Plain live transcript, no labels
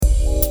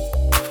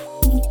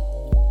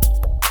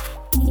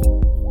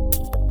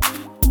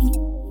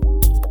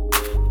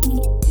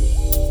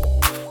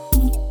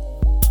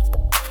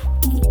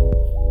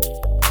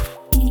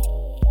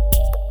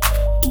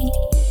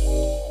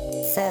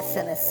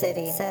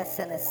Sess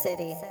in the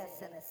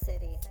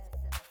City.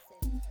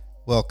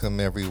 Welcome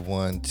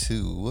everyone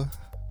to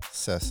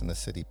Sess in the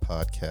City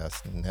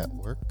Podcast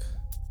Network.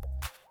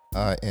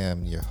 I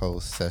am your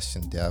host,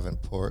 Session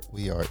Davenport.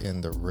 We are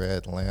in the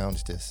Red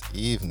Lounge this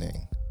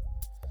evening.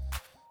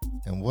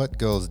 And what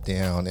goes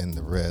down in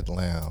the Red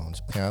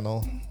Lounge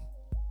panel?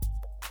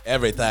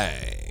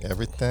 Everything.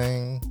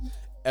 Everything.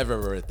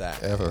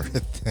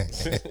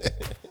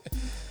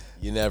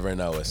 You never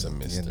know. It's a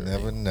mystery. You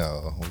never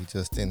know. We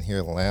just in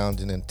here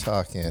lounging and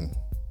talking.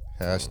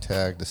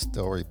 Hashtag the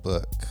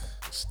storybook.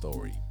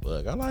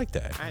 Storybook. I like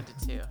that. I did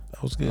too.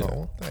 That was good.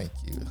 Oh, thank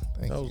you.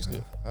 Thank That you. was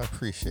good. I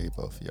appreciate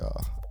both of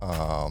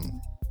y'all.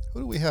 Who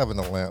do we have in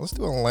the lounge? Let's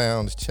do a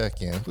lounge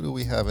check-in. Who do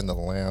we have in the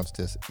lounge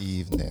this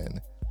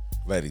evening?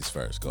 Ladies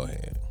first. Go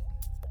ahead.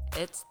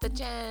 It's the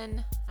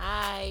Jen.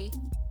 Hi.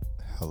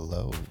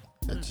 Hello,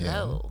 the Jen.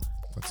 Hello.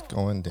 What's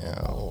going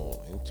down?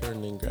 Oh,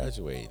 intern and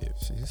graduated.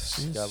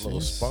 She's got a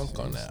little spunk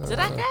on that. Did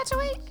I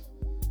graduate?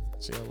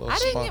 She got a little I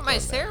didn't spunk get my on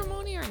that.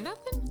 ceremony or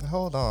nothing.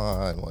 Hold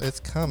on. Well,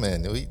 it's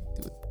coming.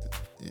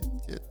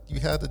 You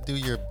had to do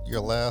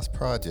your last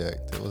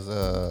project. It was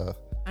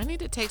I need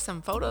to take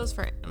some photos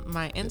for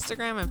my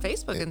Instagram and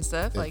Facebook and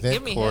stuff. Like, event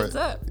give me court- heads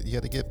up. You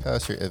had to get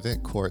past your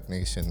event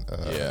coordination.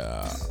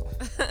 Yeah.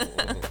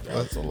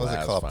 What's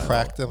it called?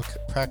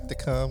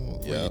 Practicum,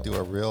 where you Yep. do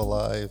a real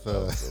live.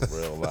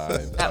 Real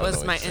live. That I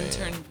was know my what you're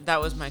saying. intern.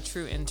 That was my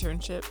true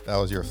internship. That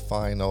was your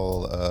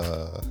final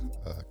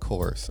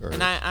course, or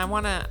And I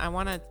want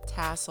a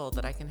tassel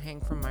that I can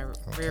hang from my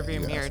rearview you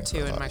mirror asking too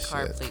for a in lot my of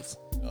car, shit. please.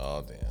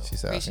 Oh, damn.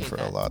 she's asking Appreciate for a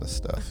that. lot of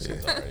stuff here.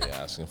 She's already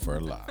asking for a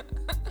lot.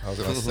 I was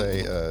gonna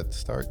say,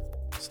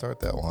 start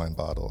that wine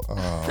bottle.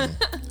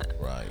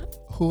 Right.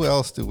 Who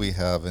else do we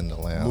have in the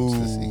lounge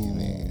this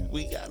evening?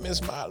 We got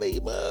Miss Molly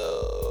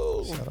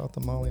Moo. Shout out to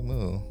Molly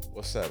Moo,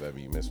 What's up,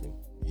 baby? You miss me?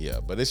 Yeah,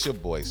 but it's your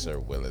boy, Sir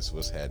Willis.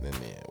 What's happening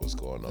there? What's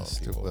going on,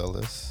 Mr. people?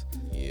 Willis.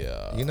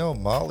 Yeah. You know,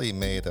 Molly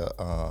made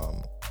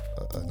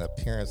an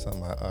appearance on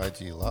my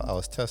IG live. I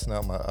was testing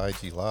out my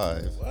IG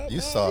live. What, You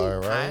saw her,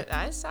 Molly? right?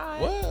 I saw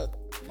it. What?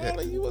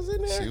 Molly, you was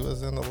in there? She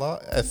was in the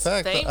live. In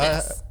fact,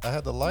 famous. I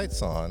had the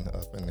lights on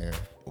up in there,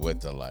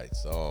 With the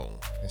lights on,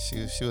 and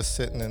she was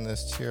sitting in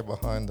this chair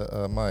behind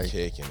the mic.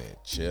 kicking it,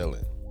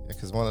 chilling.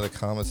 Because one of the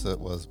comments that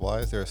was, "Why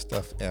is there a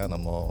stuffed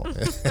animal?"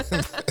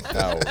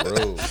 How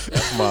rude.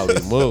 That's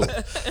Molly Moo.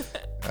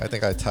 I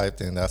think I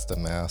typed in, "That's the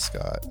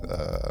mascot."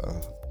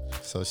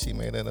 So she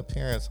made an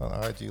appearance on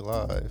IG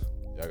Live.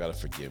 Y'all gotta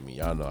forgive me.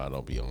 Y'all know I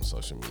don't be on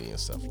social media and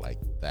stuff like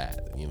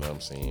that. You know what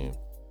I'm saying?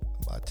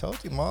 I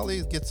told you,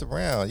 Molly gets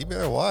around. You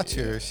better watch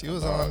her. She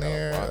was No, I on gotta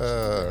there. watch it,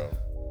 girl.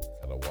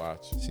 Gotta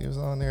watch. She was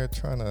on there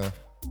trying to,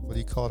 what do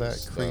you call that?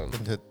 Stunned.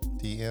 Creep into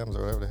DMs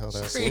or whatever the hell She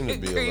that's. seemed to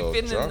be a little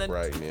Creeping in drunk the-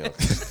 right now.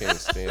 'Cause she can't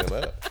stand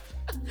up.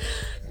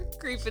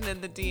 Creeping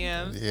in the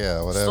DMs.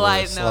 Yeah, whatever.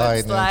 Sliding in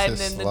the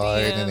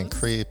sliding and DMs.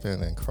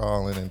 creeping and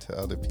crawling into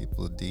other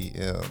people's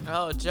DMs.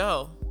 Oh,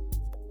 Joe.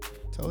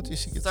 Told you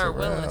she gets Sir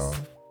around. Willis.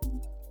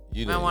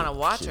 You I didn't- wanna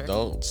watch her.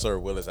 Don't Sir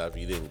Willis after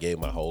you didn't give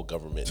my whole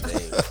government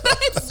name.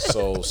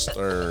 So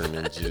stern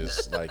and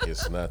just like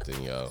it's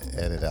nothing, yo.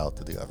 Edit out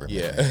the government.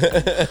 Yeah.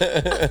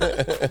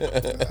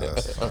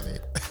 That's funny.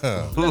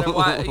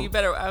 You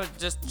better. I was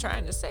just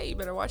trying to say, you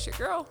better watch your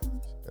girl.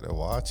 Better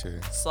watch her.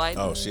 Sliding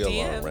Oh, she a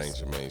DMs. long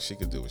ranger, man. She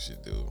could do what she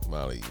do.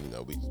 Molly, you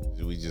know,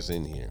 we just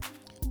in here.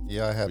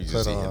 Yeah, I had We put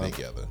just in on. here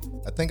together.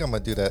 I think I'm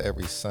gonna do that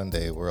every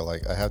Sunday, where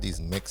like I have these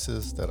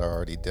mixes that are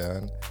already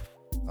done,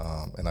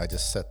 and I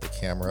just set the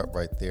camera up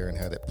right there and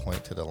had it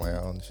point to the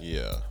lounge,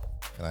 Yeah.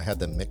 and I had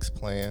the mix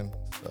playing,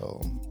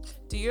 so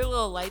Do your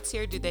little lights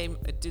here? Do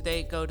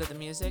they go to the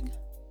music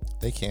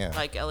they can.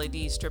 like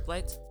LED strip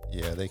lights?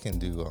 Yeah, they can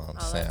do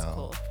that's sound.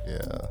 cool.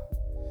 Yeah,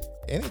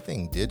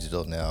 anything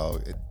digital now,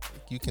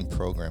 you can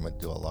program it.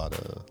 Do a lot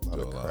of Do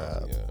a lot,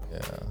 crap.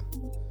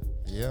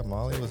 Yeah.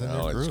 Molly was in there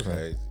Technology's grooving.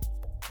 crazy.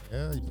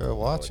 Yeah, you better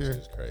watch her.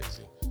 Technology's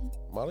crazy.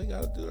 Molly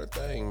got to do her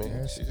thing, man.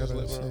 Yeah, she she just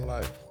gotta- living her she-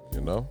 life,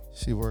 you know?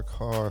 She worked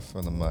hard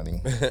for the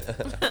money.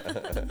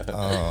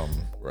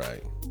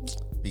 Right.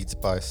 Beats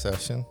by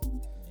Session.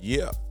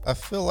 Yeah. I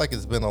feel like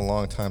it's been a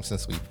long time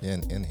since we've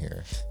been in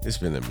here. It's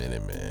been a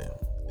minute, man.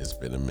 It's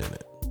been a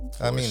minute.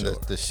 I for mean, sure.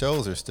 the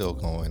shows are still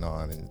going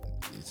on, and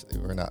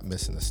we're not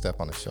missing a step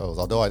on the shows.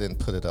 Although I didn't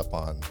put it up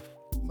on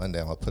Monday,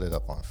 I'm gonna put it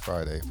up on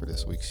Friday for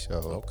this week's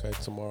show. Okay,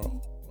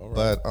 tomorrow. All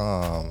right.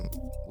 But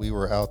we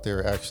were out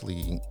there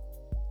actually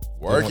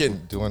Working.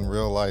 doing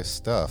real life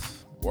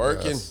stuff.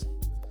 Working. Yes.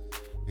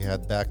 We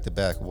had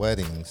back-to-back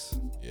weddings,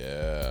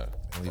 Yeah.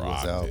 and we was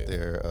Rocked out it.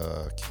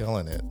 there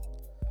killing it.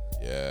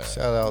 Yeah.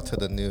 Shout out to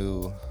the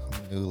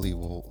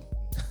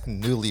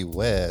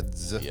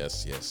newlyweds.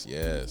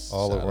 Yes.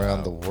 all Shout around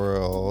out. the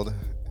world,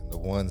 and the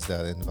ones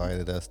that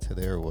invited us to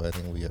their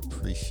wedding. We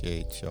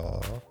appreciate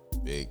y'all.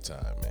 Big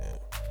time, man.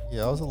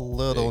 Yeah, I was a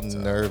little Big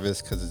time.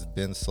 nervous because it's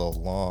been so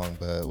long,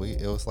 but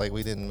it was like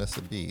we didn't miss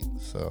a beat.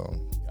 So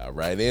Got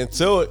right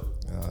into it.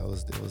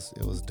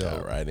 it was dope.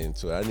 Got right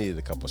into it. I needed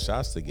a couple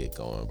shots to get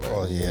going, bro.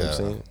 Oh You know what I'm yeah,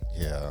 saying?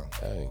 yeah.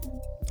 Hey.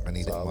 I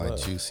needed all my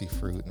love. juicy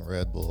fruit and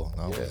Red Bull,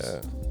 and I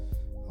Yeah.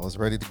 I was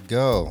ready to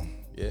go.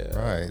 Yeah.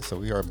 Right. So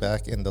we are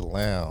back in the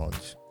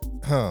lounge.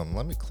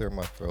 Let me clear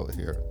my throat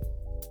here.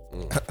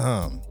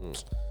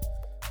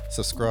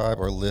 Subscribe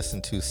or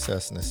listen to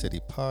Cessna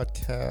City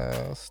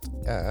Podcast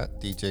at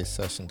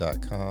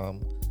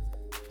djsession.com,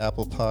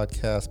 Apple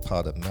Podcasts,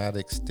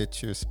 Podomatic,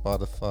 Stitcher,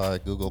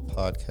 Spotify, Google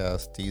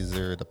Podcasts,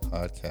 Deezer, the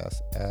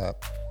podcast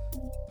app,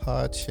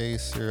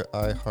 Podchaser,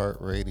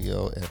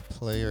 iHeartRadio, and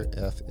Player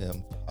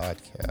FM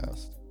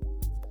Podcast.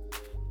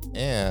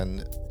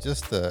 And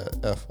just the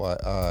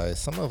FYI,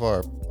 some of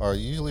our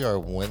usually our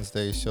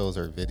Wednesday shows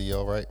are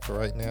video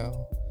right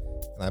now.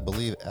 And I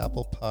believe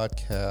Apple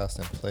Podcasts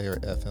and Player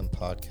FM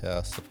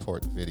Podcasts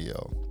support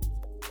video.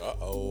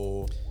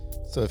 Uh-oh.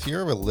 So if you're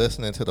ever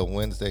listening to the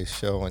Wednesday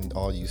show and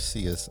all you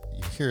see is,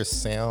 you hear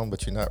sound,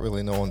 but you're not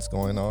really knowing what's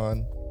going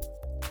on,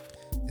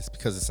 it's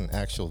because it's an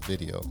actual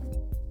video.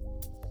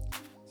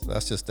 So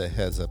that's just a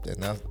heads up. And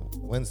now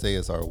Wednesday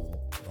is our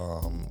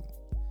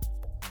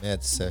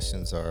med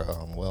sessions, our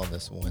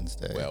Wellness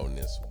Wednesday.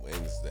 Wellness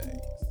Wednesday.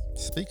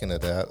 Speaking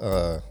of that,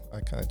 I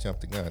kind of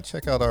jumped the gun.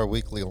 Check out our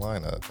weekly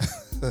lineup.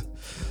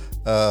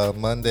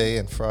 Monday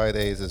and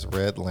Fridays is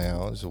Red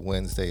Lounge.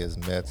 Wednesday is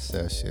Med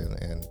Session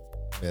and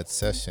Med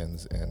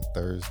Sessions, and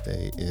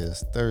Thursday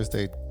is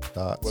Thursday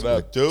Thoughts What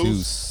up, with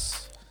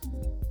Deuce?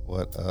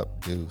 What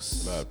up,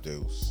 Deuce? What up,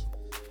 Deuce?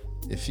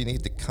 If you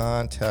need to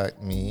contact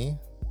me,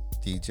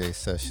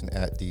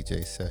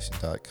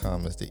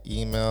 djsession@djsession.com is the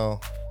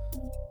email.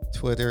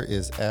 Twitter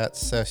is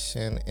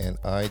 @session and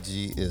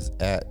IG is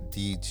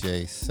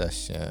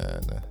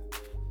 @djsession.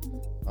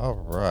 All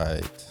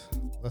right,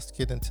 let's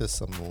get into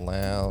some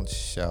lounge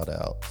shout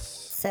outs.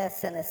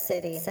 Cessna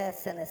City,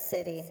 Cessna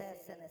City,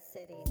 Cessna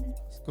City.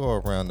 Let's go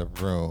around the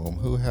room.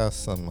 Who has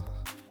some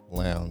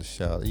lounge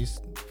shout outs? You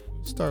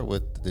start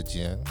with the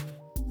Jen.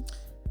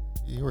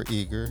 You were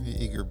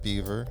eager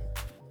beaver.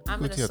 I'm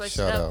Who'd gonna you have switch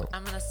to it shout up. out?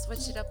 I'm gonna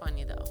switch it up on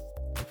you though.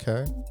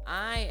 Okay.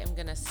 I am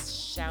gonna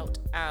shout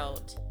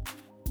out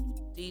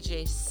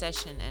DJ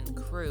Session and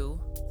crew.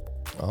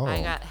 Oh, I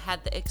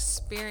had the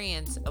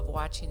experience of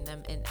watching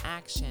them in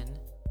action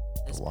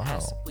this Wow.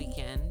 past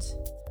weekend,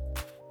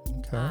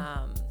 okay.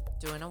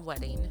 doing a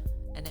wedding,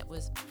 and it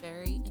was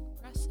very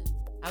impressive.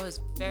 I was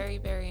very,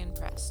 very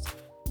impressed.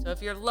 So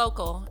if you're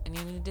local and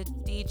you need a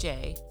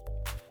DJ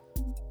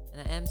and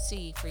an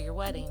MC for your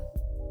wedding,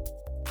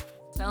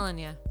 I'm telling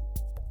you,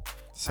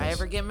 if I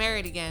ever get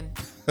married again,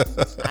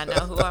 I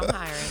know who I'm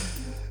hiring.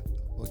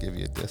 We'll give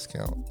you a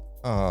discount.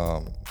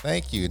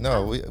 Thank you.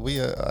 No, we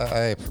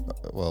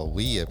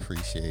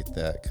appreciate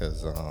that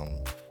because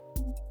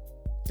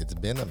it's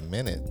been a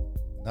minute.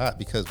 Not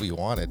because we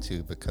wanted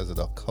to, because of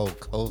the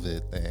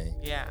COVID thing.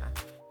 Yeah.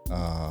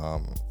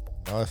 No,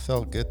 it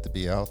felt good to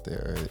be out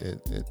there.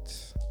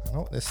 It's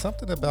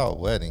something about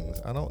weddings.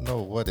 I don't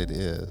know what it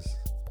is.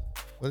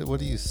 What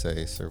do you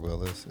say, Sir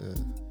Willis?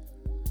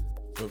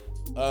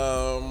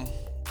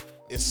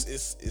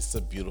 It's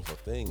a beautiful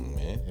thing,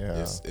 man.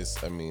 Yeah.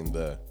 It's I mean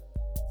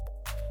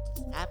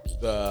Happy.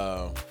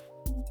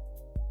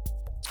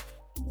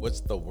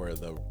 what's the word?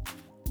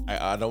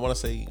 I don't want to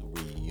say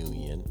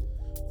reunion,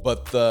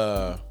 but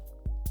the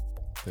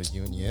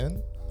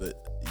union.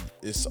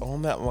 It's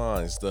on that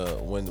lines.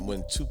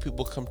 When two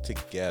people come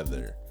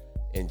together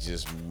and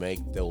just make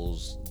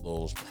those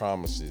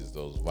promises,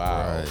 those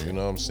vows. Right. You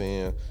know what I'm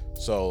saying?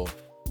 So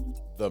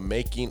the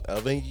making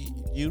of a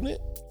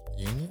unit.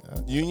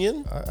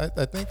 Union?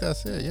 I think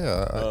that's it.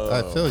 Yeah,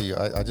 I feel you.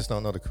 I just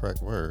don't know the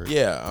correct word.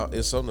 Yeah,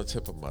 it's on the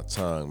tip of my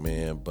tongue,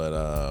 man. But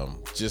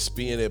just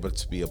being able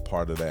to be a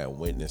part of that and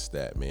witness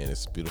that, man,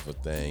 it's a beautiful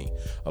thing.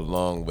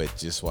 Along with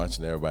just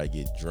watching everybody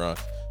get drunk,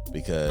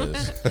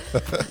 because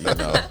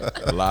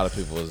a lot of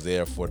people is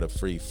there for the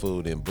free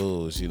food and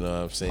booze. You know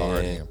what I'm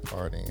saying?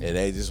 Partying. And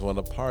they just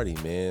want to party,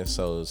 man.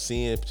 So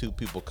seeing two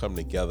people come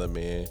together,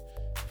 man,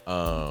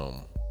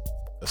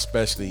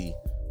 especially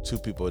two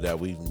people that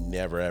we've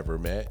never ever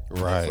met,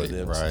 Right.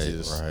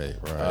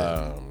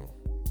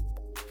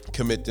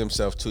 commit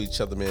themselves to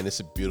each other, man. It's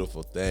a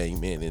beautiful thing,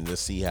 man. And to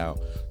see how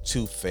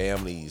two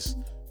families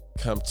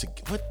come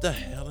together. What the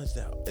hell is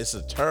that? It's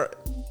a term.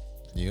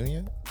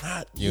 Union?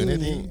 Not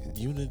Unity?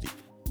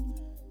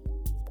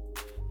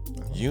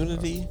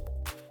 Unity.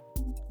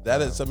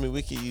 That is, I mean,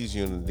 we could use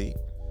unity.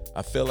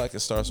 I feel like it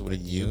starts with a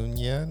U.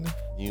 Union?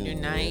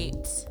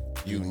 Unite.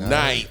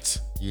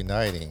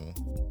 Uniting.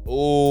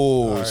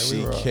 Oh, right,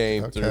 she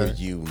came through.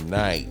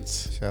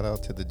 Unite. Shout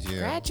out to the gym.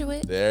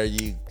 Graduate. There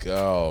you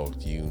go.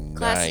 Unite.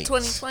 Class of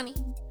 2020.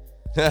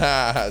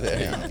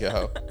 There you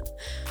go.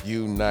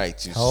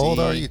 Unite. You How old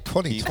see are you?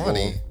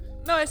 2020? people-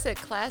 No, I said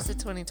class of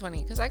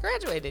 2020 because I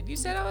graduated. You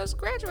said I was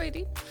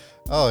graduating.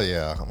 Oh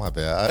yeah, my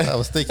bad. I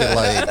was thinking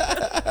like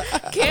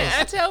Can't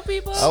I tell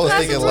people? I was class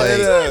thinking of like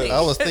 2020?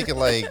 I was thinking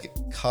like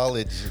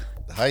college,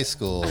 high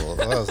school.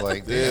 I was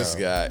like, This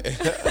damn,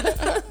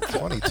 guy.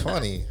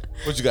 2020.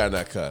 What you got in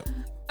that cup?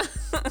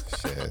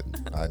 Shit,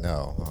 I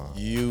know. Huh?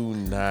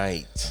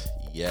 Unite.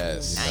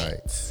 Yes.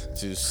 Night.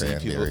 To see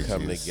people Cranberry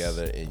come juice.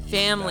 together and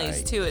Families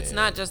unite, too. It's man.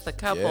 not just the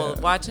couple. Yeah,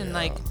 Watching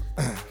like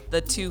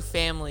the two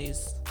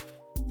families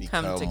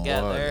become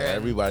together one. and-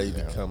 Everybody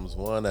becomes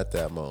one at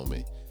that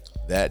moment.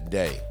 That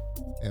day,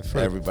 And for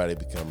everybody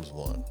becomes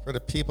one. for the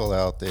people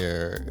out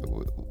there,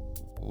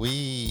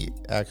 we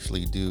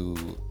actually do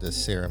the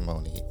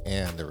ceremony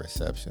and the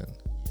reception,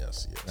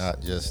 Yes, yes.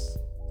 not just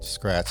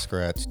scratch,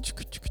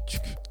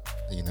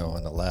 you know,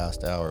 in the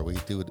last hour.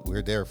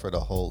 We're there for the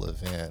whole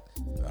event.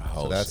 The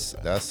whole So shit,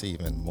 man. that's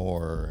even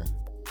more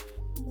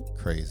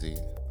crazy.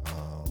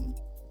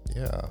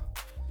 Yeah,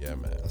 Yeah,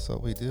 man. that's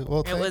what we do. Well,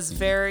 It thank was you.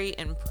 very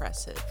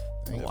impressive to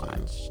Thank you.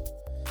 watch.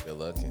 Good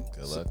looking.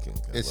 Good looking.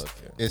 Good It's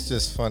looking. it's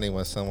just funny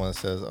when someone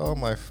says, "Oh,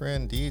 my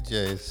friend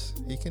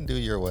DJs, he can do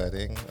your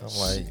wedding." I'm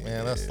like,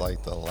 man, that's Shit.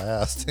 like the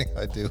last thing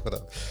I do.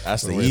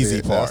 That's the with easy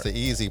it. part. That's the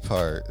easy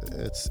part.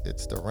 It's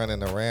the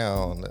running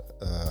around,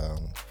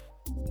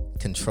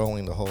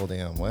 controlling the whole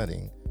damn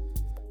wedding.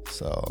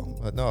 So,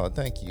 but no,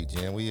 thank you,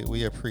 Jen.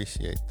 We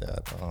appreciate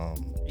that.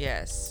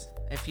 Yes.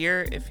 If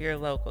you're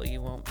local,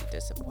 you won't be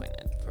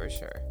disappointed for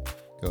sure.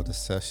 Go to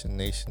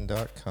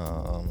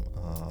sessionnation.com.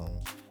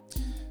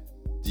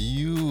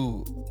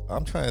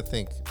 I'm trying to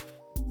think.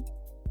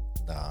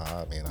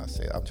 Nah, I mean,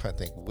 I'm trying to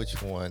think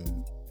which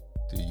one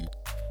do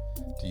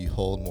you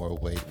hold more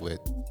weight with,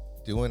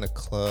 doing a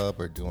club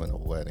or doing a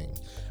wedding?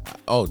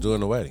 Oh, doing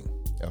the wedding.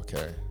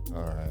 Okay,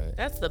 all right.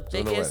 That's the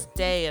Doing the biggest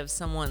day of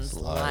someone's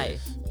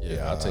life.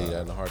 Yeah, I'll tell you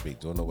that in a heartbeat.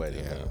 Doing the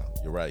wedding, man.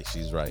 You're right.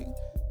 She's right.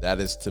 That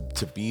is to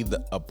be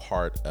a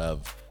part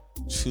of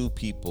two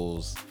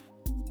people's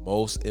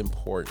most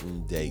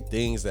important day.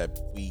 Things that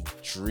we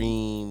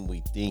dream,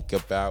 we think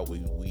about,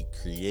 we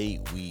create,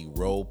 we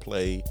role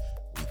play,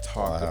 we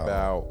talk Wow.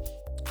 about,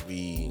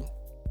 we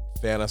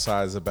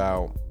fantasize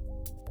about,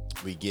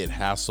 we get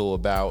hassle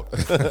about.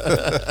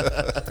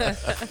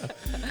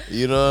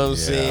 You know what I'm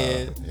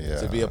saying? yeah.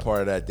 To be a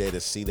part of that day, to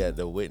see that,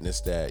 to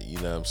witness that, you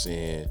know what I'm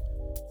saying,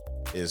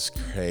 is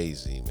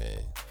crazy, man.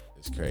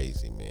 It's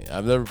crazy, man.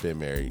 I've never been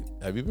married.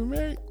 Have you been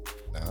married?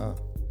 Nah,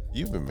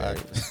 You've been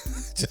married,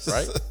 just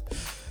right?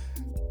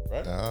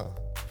 Right? Nah.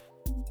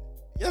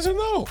 Yes or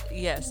no?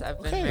 Yes, I've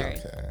been Okay. married.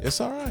 Okay. It's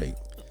all right.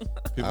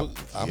 People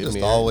I'm get just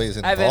married. always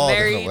I've been involved in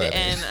married the wedding.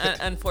 and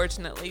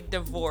unfortunately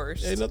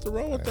divorced. Ain't nothing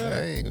wrong with that.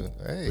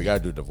 hey. We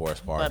gotta do divorce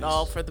parties. But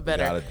all for the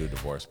better. We gotta do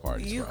divorce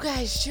parties. You bro.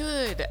 guys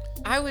should.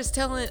 I was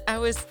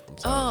I'm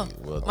telling you,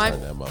 we'll my-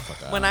 turn that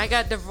motherfucker when out. I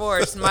got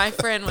divorced, my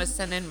friend was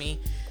sending me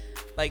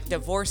like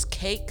divorce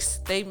cakes.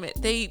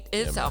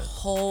 It's man. a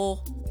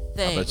whole I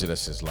thing. bet you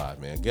that's just live,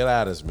 man. Get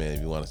at us, man.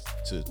 If you want us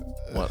to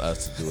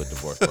do a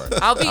divorce party,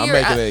 I'll be I'm your-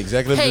 making an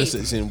executive hey.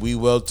 decision. We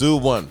will do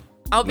one.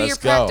 I'll be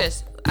Let's your go.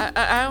 practice.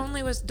 I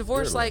only was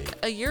divorced You're like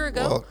a year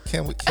ago. Well,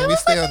 can we It was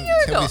stay like a on? year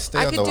Can ago. we stay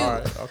I on could the? do- All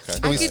right,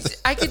 okay.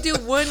 I could do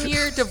 1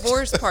 year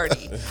divorce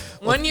party,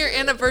 1 year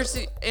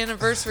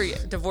anniversary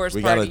divorce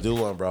We party, gotta do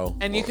one, bro.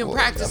 and you can well,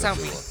 practice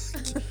gotta on do me.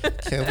 one.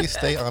 Can we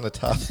stay on the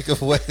topic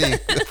of wedding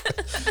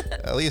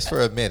at least for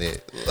a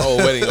minute? Oh,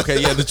 wedding.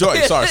 Okay, yeah, the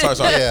joint. Sorry.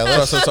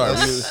 Yeah,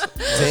 sorry.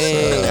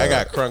 Dang, I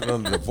got crunked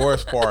on the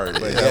divorce part.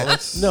 But Yeah, yeah,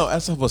 let's- no,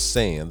 as I was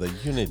saying, the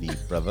unity,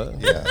 brother.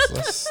 Yes,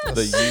 let's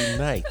The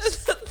unite.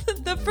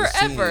 The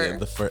forever.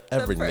 The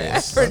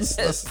foreverness.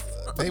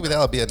 foreverness. maybe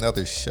that'll be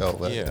another show.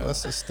 But Yeah.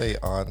 let's just stay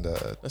on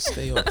the Let's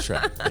stay on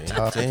track, man.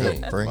 topic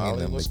of Dang, bringing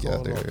Molly, them what's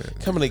going together.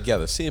 on? Coming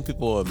together, seeing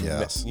people,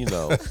 Yes.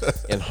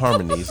 in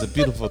harmony. It's a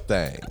beautiful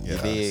thing. You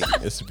Yes. dig?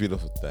 It's a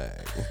beautiful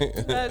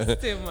thing.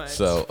 That's too much.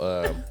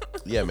 So,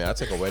 yeah, man, I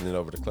take a wedding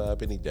over the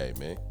club any day,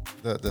 man.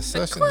 the the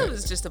session. club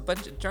is just a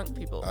bunch of drunk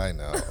people. I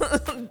know.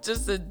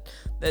 Just that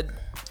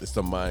It's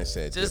the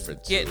mindset just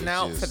difference. getting It's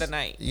out for just- the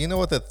night. You know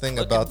what the thing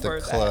Looking about the for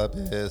that. club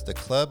is? The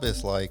club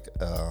is like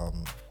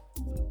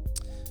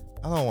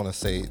I don't want to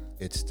say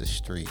it's the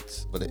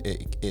streets, but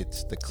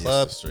it's the It's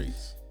club. the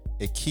streets.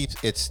 It keeps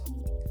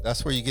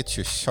that's where you get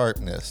your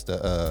sharpness.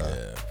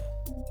 Yeah.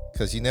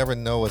 Because you never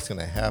know what's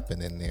gonna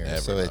happen in there,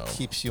 Never so it know.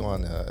 keeps you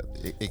on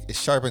it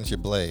sharpens your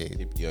blade.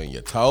 Keep you on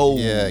your toes.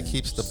 Yeah, it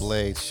keeps the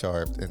blade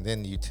sharp, and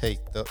then you take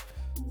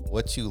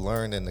what you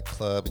learned in the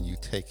club and you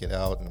take it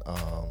out and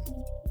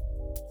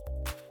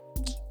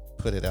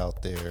put it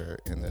out there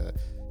in the.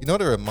 You know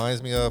what it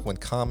reminds me of when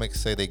comics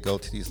say they go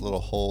to these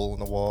little hole in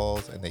the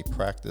walls and they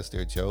practice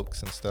their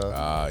jokes and stuff,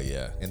 Ah,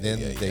 yeah. and then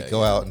Yeah, they yeah,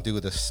 go yeah. out and do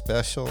the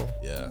special.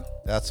 Yeah.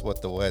 That's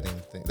what the wedding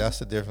thing. That's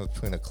the difference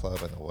between a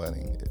club and a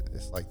wedding.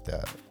 It's like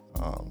that.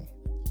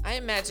 I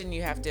imagine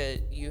you have to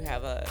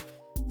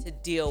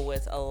deal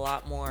with a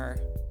lot more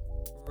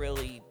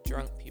really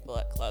drunk people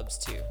at clubs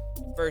too,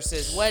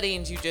 versus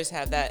weddings. You just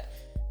have that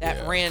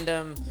Yeah.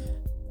 random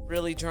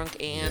really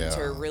drunk aunt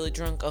or Yeah. really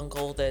drunk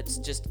uncle that's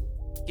just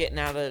getting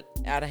out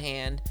of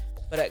hand.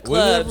 But at We've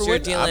never clubs, you're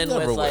wit- I've dealing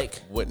never with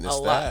like witnessed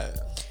a lot.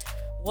 that.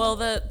 Well,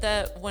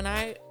 that when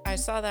I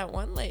saw that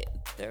one late,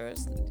 there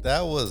was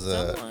That was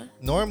Someone.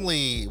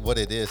 normally what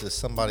it is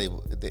somebody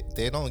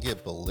they don't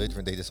get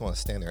belligerent. They just want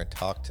to stand there and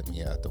talk to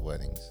me at the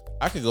weddings.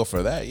 I could go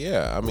for that.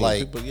 Yeah. I mean, Like,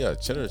 people, yeah,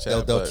 chitter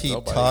chat. They'll but keep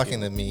nobody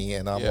talking can- to me,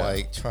 and I'm Yeah.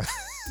 like trying.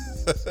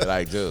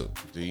 Like, dude,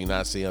 do you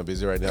not see I'm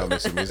busy right now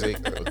mixing music?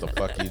 What the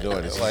fuck are you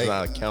doing? This Like- is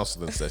not a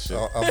counseling session.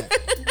 I'm,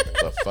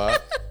 The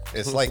fuck?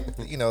 It's like,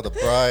 the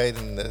bride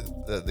and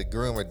the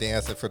groom are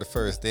dancing for the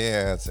first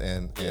dance,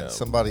 and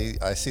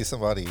I see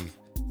somebody.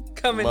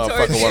 Coming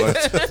towards you.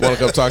 Motherfucker want to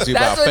come talk to you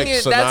about That's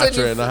fake when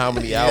Sinatra and how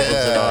many albums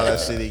and all that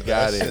shit he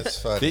got in.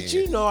 shit's funny. Did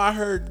you know I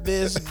heard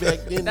this back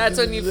then? That's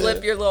when you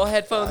flip your little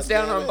headphones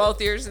down on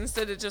both ears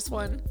instead of just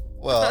one.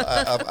 Well,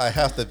 I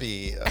have to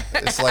be.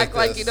 It's like Act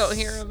like this. you don't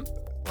hear them.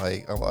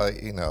 Like I'm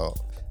like,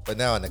 but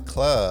now in the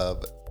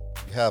club,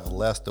 you have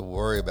less to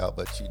worry about,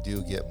 but you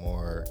do get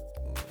more.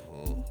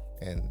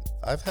 And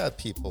I've had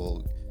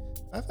people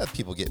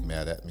get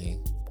mad at me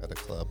at a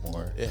club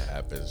more. It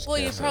happens. Well,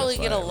 you Can't probably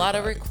get a satisfy lot of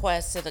everybody.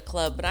 requests at a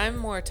club, but I'm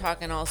more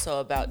talking also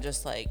about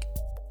just like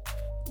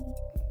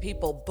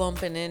people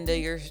bumping into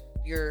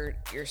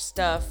your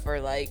stuff or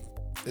like.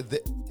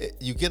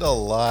 You get a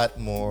lot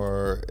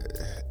more.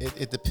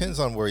 It depends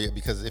on where you,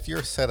 because if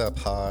you're set up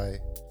high,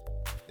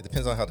 it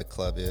depends on how the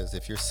club is.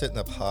 If you're sitting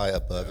up high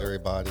above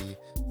everybody,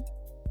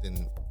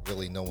 then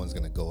really no one's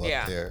gonna go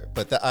up there.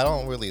 But I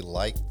don't really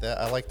like that.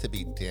 I like to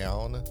be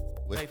down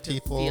with Like to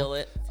people. feel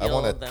it, I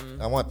feel want them.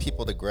 I want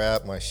people to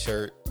grab my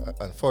shirt.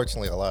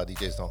 Unfortunately, a lot of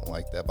DJs don't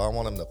like that, but I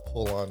want them to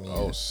pull on me.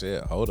 Oh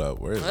shit! Hold up.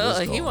 Where is Oh, this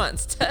going? he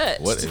wants touch.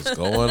 What is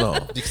going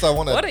on? Because I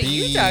want to What are be.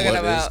 you talking What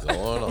about? is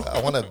going on?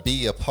 I want to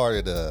be a part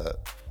of the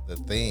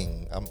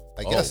thing.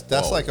 I guess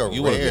that's whoa. like a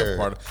You wanna be rare. a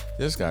part of,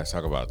 this guy's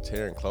talking about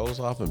tearing clothes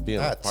off and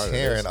being Not a part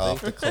tearing of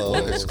off this the thing?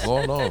 What is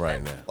clothes. going on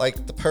right now?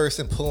 Like the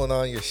person pulling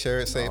on your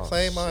shirt saying, Oh,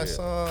 "Play my shit.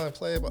 song,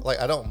 play." Like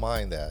I don't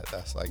mind that.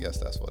 I guess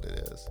that's what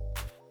it is.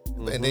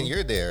 And then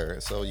you're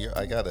there, so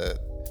I gotta,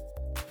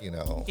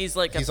 He's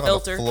like a he's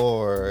filter. on the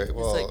floor. It's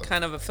Well, like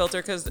kind of a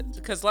filter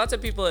because lots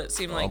of people it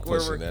seem I'm like were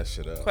pushing that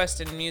shit up.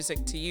 requesting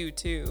music to you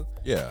too.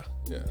 Yeah.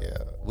 yeah,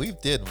 we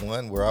did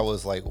one where I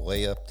was like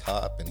way up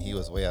top and he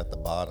was way at the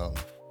bottom.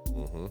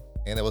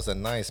 And it was a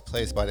nice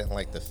place, but I didn't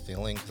like the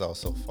feeling because I was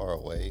so far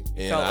away.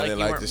 And Felt I like didn't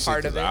you like weren't the shit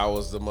part of because it. I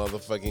was the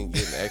motherfucking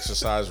getting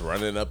exercise,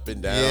 running up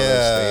and down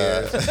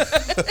Yeah. the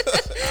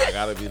stairs. I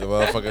gotta be the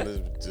motherfucker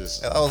that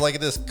just. I was like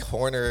in this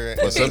corner.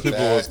 But some people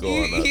was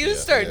going up. You yeah.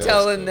 start Yeah,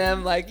 telling that's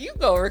them like you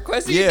go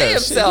request your cool. damn Yeah,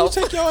 shit, you self.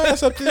 take your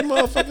ass up these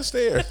motherfucking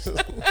stairs.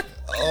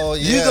 Oh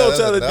yeah, You go that's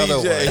tell the another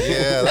DJ. one.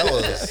 Yeah, that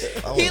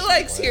was. He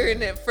likes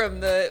hearing it from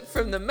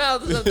the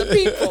mouths of the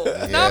people,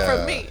 not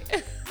from me.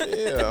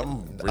 Yeah,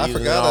 I'm I breathing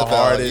forgot all about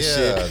hard it. and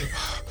Yeah. shit.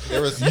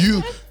 There was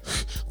You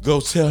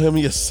go tell him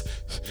yourself.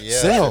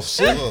 there's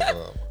two Shit. of them.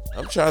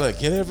 I'm trying to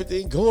get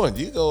everything going.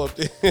 You go up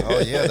there. Oh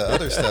yeah, the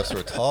other steps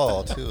were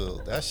tall too.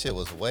 That shit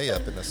was way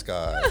up in the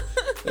sky.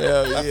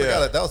 Hell I yeah.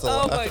 forgot. That was Oh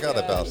I my forgot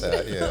gosh. about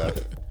that. Yeah,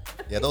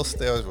 yeah. Those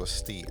stairs were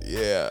steep.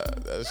 Yeah,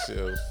 that shit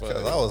was funny.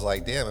 Cause I was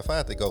like, damn, if I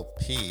had to go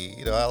pee,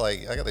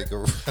 I gotta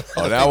go.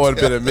 Oh, that would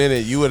have been a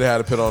minute. You would have had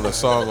to put on a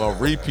song on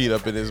repeat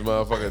up in this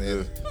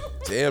motherfucker.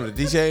 Damn, the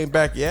DJ ain't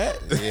back yet.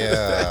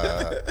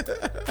 Yeah,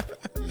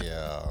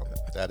 yeah.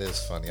 That is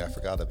funny. I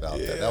forgot about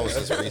that. That was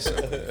just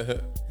recently.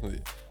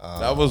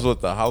 That was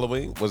what the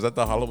Halloween. Was that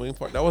the Halloween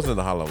party? That wasn't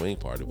the Halloween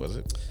party, was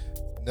it?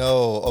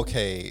 No,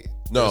 okay.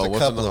 No, There's it a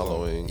wasn't couple of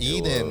Halloween.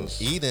 them.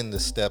 It Eden, the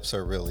steps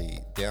are really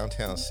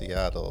downtown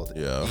Seattle.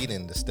 Yeah.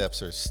 Eden, the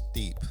steps are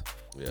steep.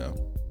 Yeah.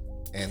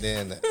 And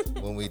then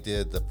when we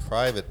did the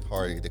private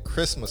party, the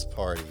Christmas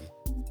party,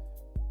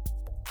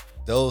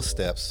 those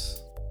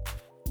steps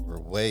were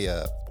way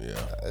up. Yeah.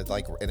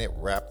 And it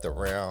wrapped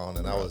around,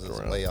 and I was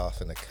just way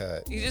off in the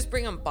cut. You just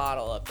bring a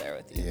bottle up there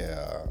with you.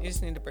 Yeah. You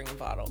just need to bring a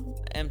bottle,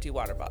 an empty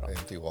water bottle.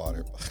 Empty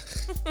water.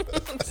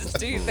 Just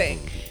do your thing.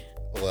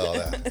 Well,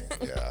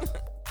 yeah.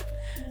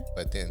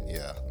 But then,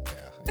 yeah.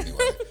 Anyway,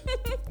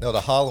 no, the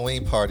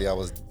Halloween party, I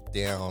was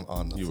down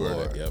on the You floor.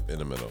 were there. Yep, in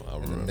the middle. I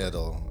In the remember.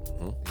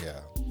 middle. Yeah.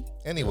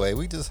 Anyway,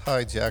 we just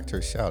hijacked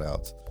her shout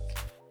outs.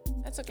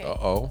 That's okay.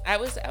 Uh-oh. I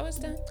was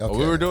done. Oh,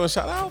 we were doing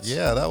shout outs?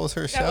 Yeah, that was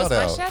her That shout was my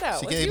out. shout-out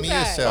She with gave you me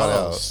guys. a shout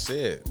Oh, out.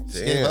 shit. She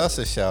Damn. gave us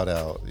a shout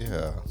out.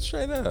 Yeah.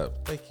 Straight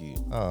up. Thank you.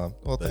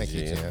 Well, thank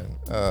you, Jen. Jen.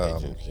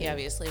 Thank you, He Jen.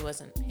 obviously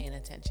wasn't paying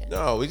attention.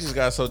 No, we just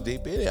got so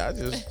deep in it. I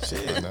just,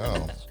 shit.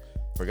 No.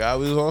 Forgot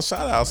we was on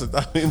shout outs and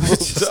thought we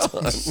moved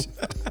on.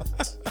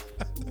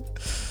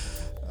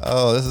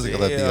 Oh, this is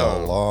gonna be a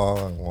Damn.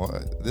 long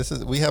one.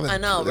 We haven't. I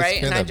know, it's right?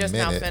 been And I a just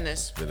now minute.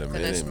 finished been a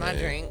finished minute, my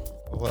man. drink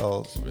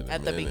Well, Been a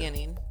at the minute.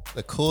 beginning.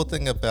 the cool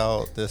thing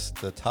about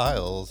the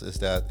tiles is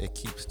that it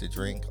keeps the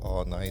drink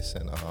all nice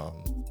and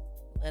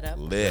Lit up.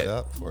 lit Lit.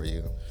 up for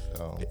you.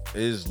 So,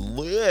 It's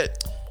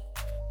lit.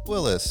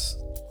 Willis,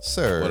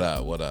 sir, What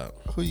up? What up?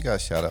 who you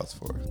got shout outs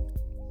for?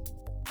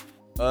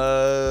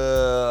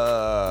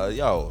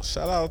 Yo,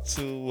 shout out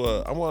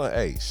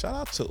to shout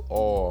out to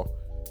all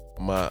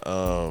my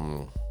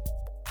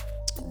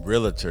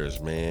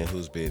realtors, man,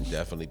 who's been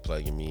definitely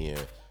plugging me in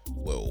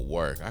with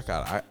work.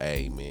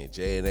 Hey man,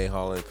 J&A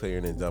hauling,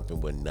 clearing and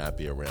dumping would not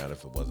be around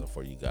if it wasn't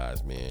for you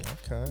guys, man.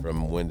 Okay.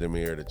 From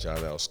Windermere to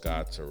John L.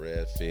 Scott to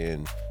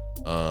Redfin.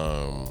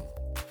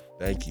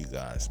 Thank you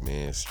guys,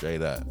 man.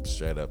 Straight up.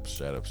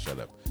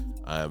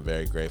 I am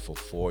very grateful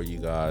for you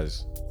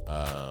guys.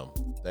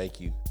 Thank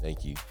you.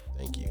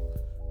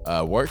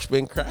 work's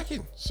been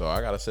cracking. So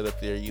I gotta sit up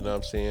there, you know what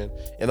I'm saying?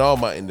 And all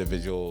my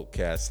individual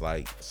cats,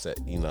 like,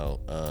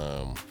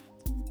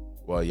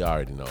 well, y'all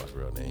already know his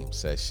real name,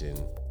 Session.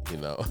 You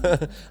know,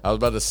 I was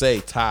about to say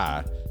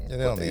Ty. Yeah,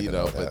 they don't need to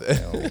know that. They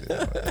don't need to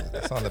know that.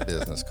 It's on the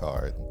business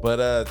card.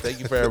 But thank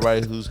you for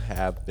everybody who's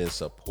have been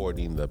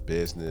supporting the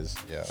business.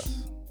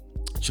 Yes.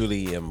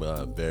 Truly am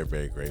very,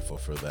 very grateful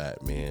for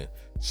that, man.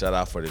 Shout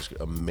out for this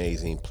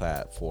amazing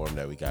platform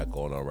that we got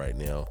going on right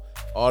now.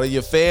 All of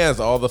your fans,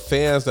 all the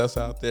fans that's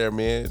out there,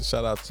 man.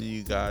 Shout out to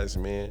you guys,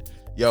 man.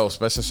 Yo,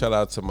 special shout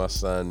out to my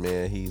son,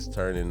 man. He's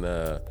turning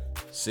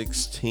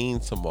 16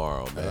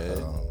 tomorrow,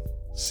 man.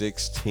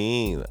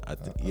 16. I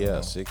think,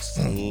 yeah,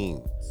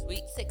 16.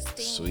 Sweet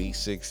 16. Sweet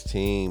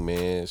 16,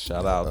 man.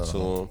 Shout out to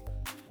him.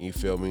 You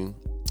feel me?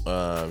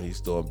 He's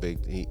doing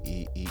big.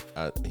 He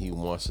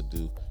wants to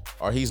do,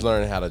 or he's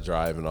learning how to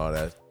drive and all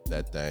that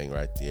thing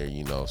right there,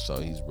 you know. So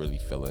he's really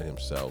feeling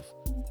himself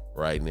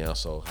right now.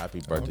 So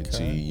happy birthday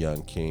to you,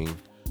 young king.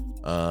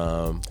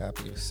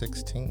 Happy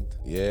 16th.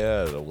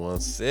 Yeah, the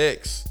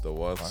 1-6. The 1-6.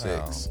 Wow.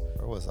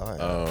 Where was I?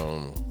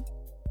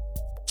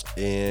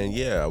 And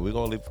yeah, we're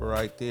gonna leave it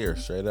right there,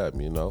 straight up,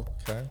 you know.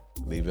 Okay.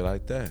 Leave it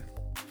like that.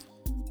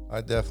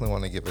 I definitely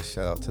want to give a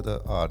shout out to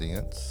the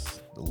audience,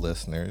 the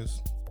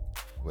listeners.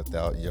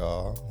 Without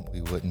y'all,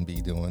 we wouldn't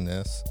be doing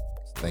this.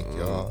 Thank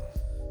y'all.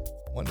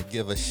 Want to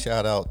give a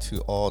shout out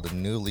to all the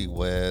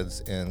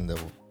newlyweds and the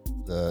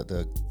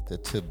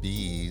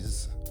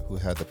to-bees who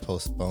had to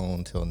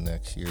postpone till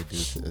next year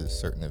due to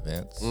certain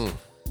events.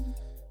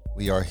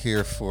 We are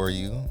here for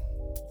you.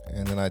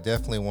 And then I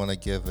definitely want to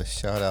give a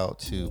shout out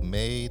to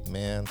Made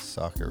Man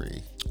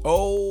Soccery.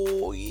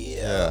 Oh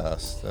yeah.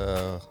 Yes.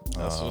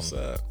 That's what's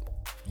up.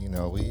 You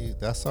know,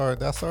 that's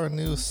our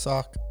new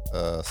sock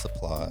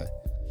supply.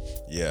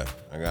 Yeah,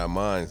 I got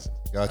mine.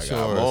 Got I yours.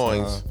 got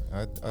mines.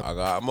 I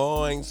got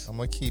mines. I'm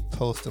gonna keep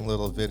posting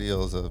little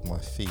videos of my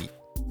feet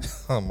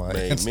on my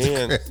Made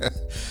Instagram.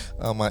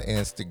 On my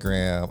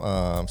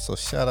Instagram. So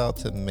shout out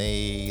to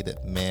Made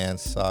Man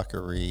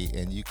Soccery,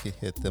 and you can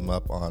hit them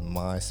up on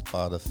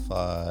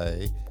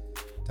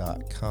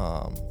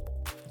myspotify.com.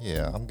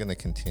 Yeah, I'm gonna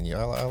continue.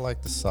 I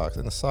like the socks,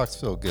 and the socks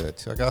feel good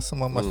too. I got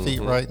some on my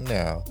feet right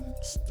now.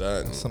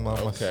 Stunning. Some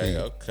on my feet.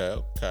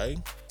 Okay.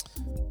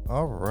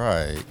 All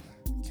right.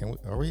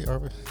 Are we?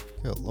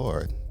 Good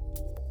Lord.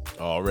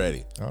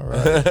 Already. All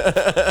right.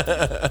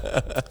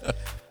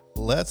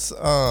 Let's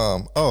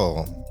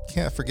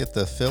can't forget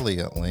the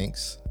affiliate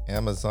links.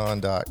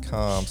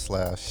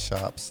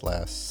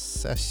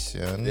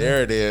 Amazon.com/shop/session.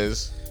 There it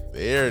is.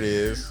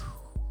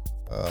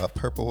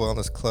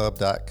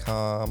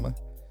 PurpleWellnessClub.com.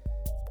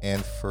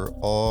 And for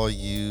all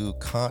you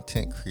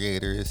content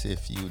creators,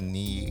 if you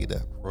need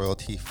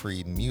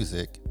royalty-free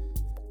music,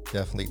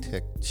 definitely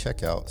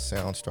check out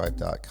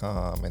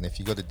soundstripe.com. And if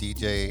you go to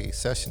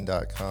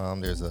djsession.com,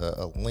 there's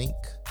a link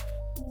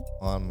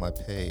on my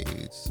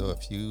page. So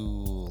if you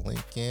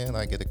link in,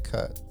 I get a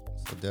cut.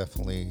 So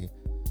definitely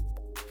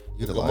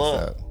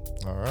utilize that.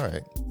 All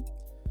right.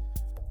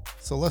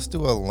 So let's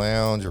do a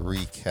lounge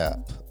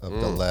recap of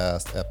the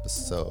last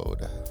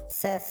episode.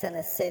 Sess in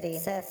the city.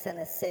 Sess in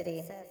the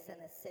city. Sess in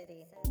the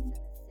city.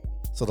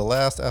 So the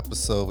last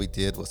episode we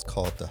did was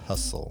called The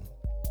Hustle.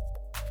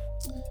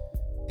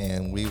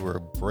 And we were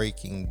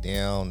breaking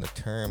down the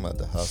term of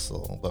the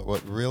hustle. But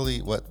what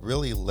really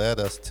led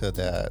us to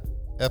that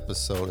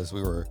episode is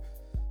we were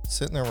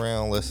sitting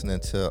around listening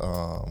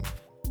to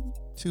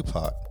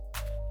Tupac,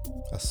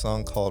 a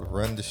song called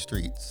Run the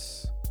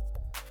Streets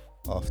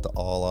off the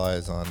All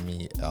Eyes on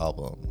Me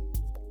album.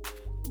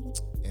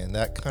 And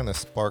that kind of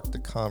sparked the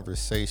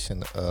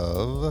conversation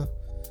of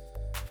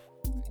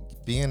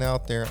being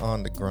out there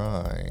on the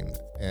grind.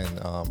 And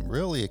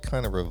really it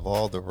kind of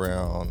revolved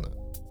around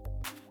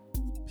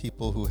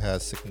people who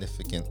had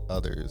significant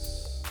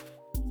others.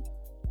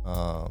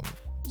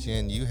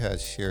 Jen, you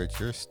had shared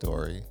your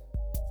story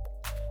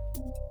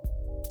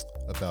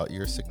about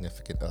your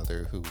significant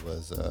other who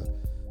was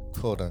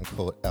quote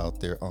unquote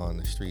out there on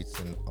the streets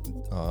and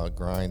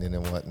grinding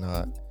and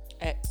whatnot.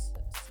 Ex.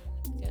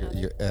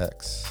 Your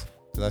ex.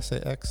 Did I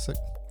say ex?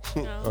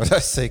 No. Or did I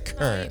say No,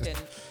 current? you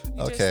didn't.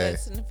 You Okay.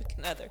 just said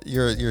significant other.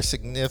 Your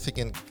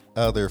significant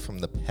other from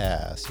the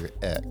past, your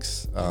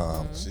ex.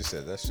 She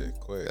said that shit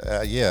quick.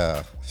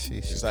 Yeah.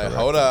 She's like,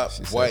 hold up,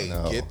 She said wait,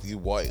 no.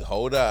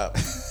 hold up,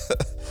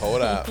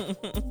 hold up.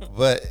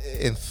 But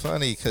it's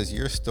funny because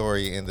your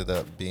story ended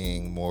up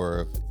being more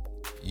of,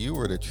 you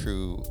were the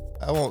true,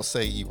 I won't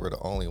say you were the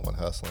only one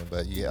hustling,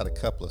 but you had a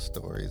couple of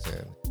stories,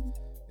 and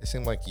it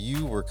seemed like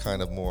you were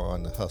kind of more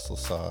on the hustle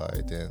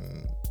side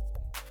than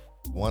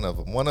one of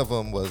them. One of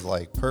them was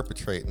like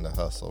perpetrating the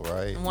hustle,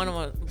 right? And one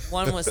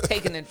was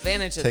taking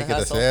advantage of Taking the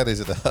hustle.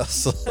 advantage of the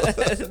hustle.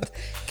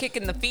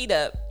 Kicking the feet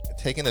up.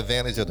 Taking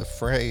advantage of the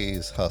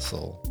phrase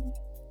hustle.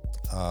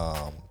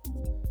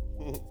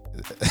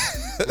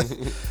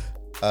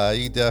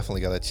 You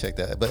definitely got to check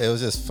that. But it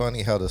was just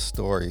funny how the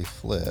story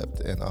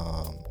flipped. And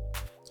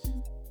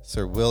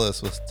Sir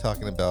Willis was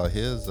talking about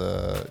his,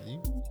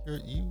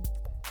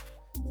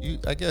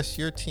 I guess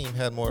your team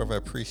had more of an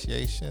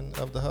appreciation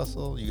of the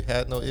hustle. You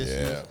had no issues.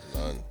 Yeah,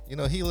 none. You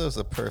know, he lives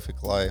a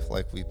perfect life,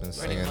 like we've been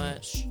Pretty saying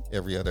much.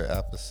 every other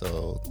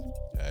episode.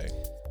 Hey,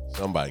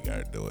 somebody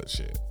got to do it.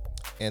 Shit.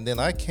 And then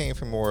I came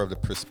from more of the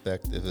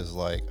perspective is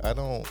like, I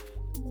don't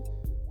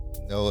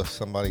know if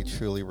somebody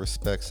truly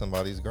respects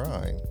somebody's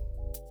grind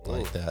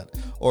like that,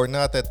 or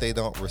not that they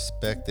don't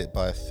respect it,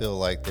 but I feel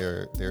like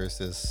there's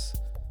this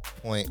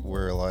point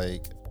where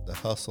like the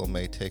hustle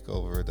may take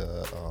over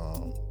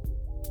the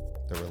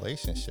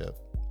relationship,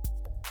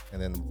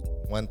 and then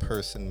one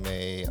person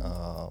may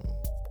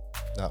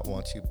not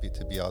want you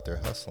to be out there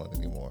hustling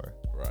anymore.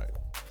 Right.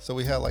 So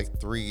we had like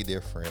 3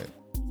 different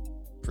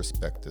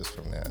perspectives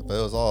from that, but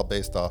it was all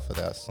based off of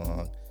that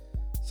song.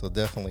 So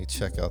definitely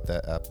check out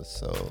that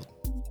episode.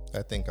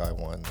 I think I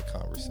won the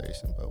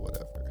conversation, but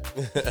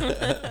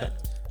whatever.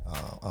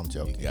 I'm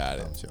joking. You got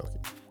it. I'm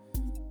joking.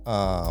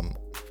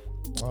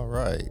 All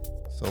right.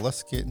 So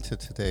let's get into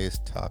today's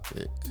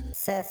topic.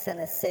 Sass in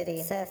the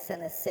city. Sass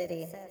in the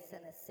city. Sass in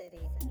the city.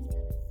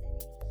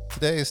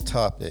 Today's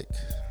topic: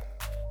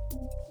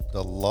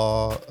 the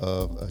law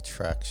of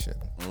attraction.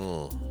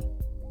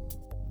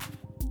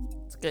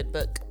 It's a good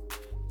book.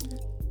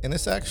 And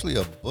it's actually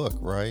a book,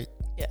 right?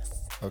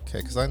 Yes. Okay,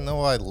 because I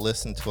know I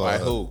listened to By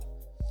who?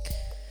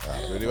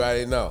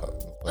 Anybody know?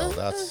 Well,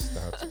 that's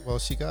well,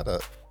 she got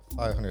a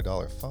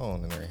 $500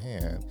 phone in her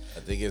hand. I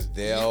think it's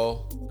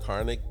Dale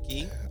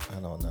Carnegie. I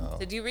don't know.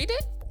 Did you read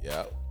it?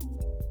 Yeah.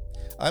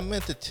 I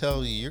meant to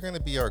tell you, you're going to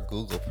be our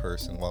Google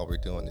person while we're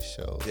doing the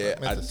show. Yeah,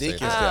 I meant to think say it's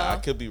that. that. I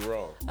could be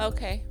wrong.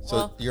 Okay. So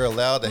well, you're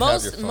allowed to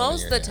have your phone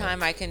most in of your the hand.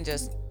 time I can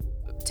just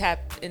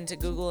tap into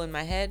Google in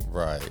my head.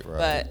 Right.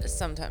 But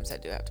sometimes I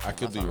do have to. I turn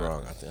could my be phone on.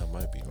 wrong. I think I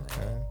might be wrong.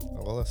 Okay.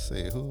 Well, let's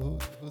see.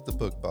 Who's the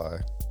book by?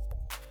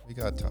 We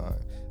got time.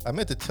 I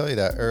meant to tell you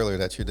that earlier,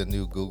 that you're the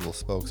new Google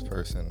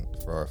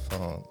spokesperson for our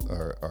phone,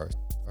 or our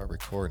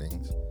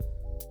recordings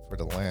for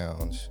the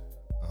lounge.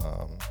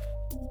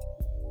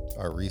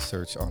 Our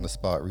research on the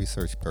spot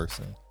research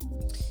person.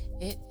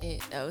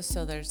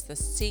 So there's The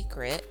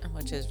Secret,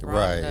 which is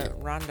Right.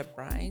 Rhonda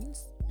Brines.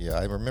 Yeah,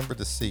 I remember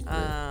The Secret.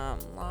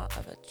 Law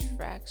of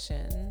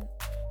Attraction,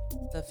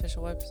 the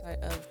official website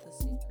of The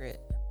Secret.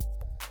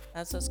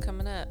 That's what's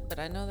coming up. But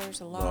I know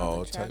there's a law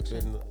No, of type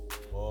attraction. in.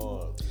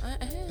 Oh.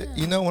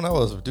 You know, when I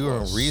was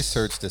doing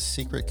research, The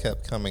Secret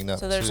kept coming up.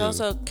 So there's too.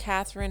 also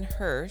Catherine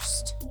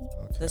Hurst.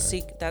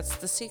 Okay. That's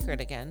The Secret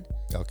again.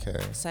 Okay.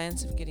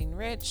 Science of Getting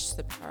Rich,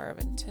 The Power of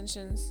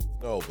Intentions.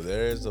 No, but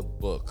there is a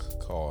book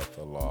called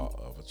The Law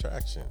of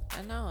Attraction.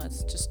 I know, it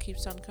just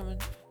keeps on coming.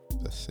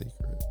 The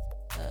Secret.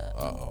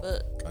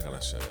 Book I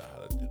gotta show you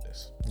how to do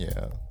this.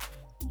 Yeah.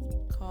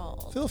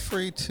 called. Feel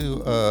free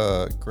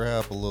to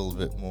grab a little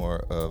bit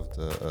more of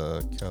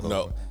the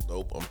kettle.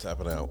 Nope, I'm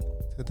tapping out.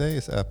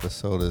 Today's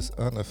episode is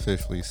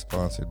unofficially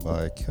sponsored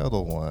by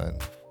Kettle One.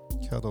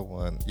 Kettle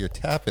One, you're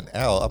tapping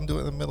out. I'm doing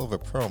it in the middle of a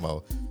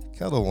promo.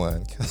 Kettle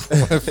One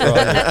for all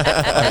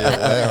your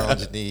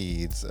lounge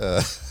needs.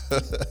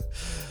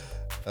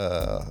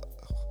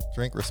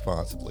 Drink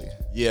responsibly,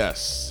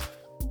 Yes,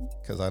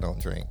 because I don't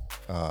drink.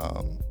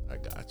 I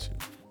got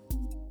you.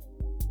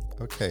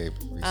 Okay.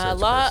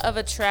 Law of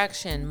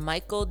Attraction,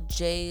 Michael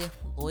J.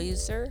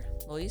 Loiser.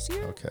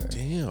 Okay.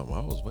 Damn, I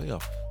was way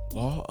off.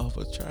 Law of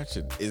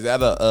Attraction. Is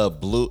that a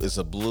blue? It's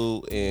a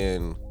blue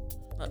and.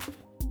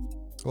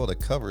 Well, the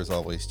covers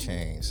always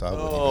change, so I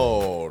wouldn't even.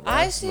 Oh,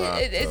 I that's see. not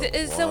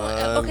Is the one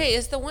okay?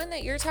 Is the one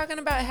that you're talking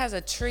about has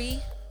a tree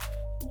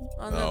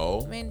on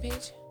No. the main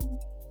page?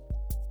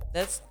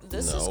 This No.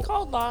 is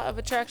called Law of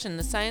Attraction,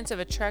 the science of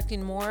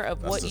attracting more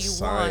of That's what the you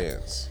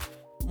science.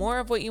 want, more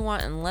of what you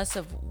want, and less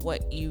of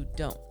what you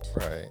don't.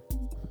 Right.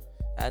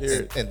 That's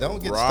Here, And don't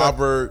get stuck.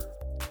 Robert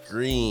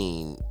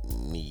Greene.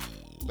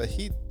 But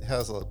he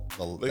has a at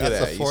that's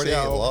that. a You 48 see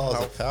how- laws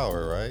how- of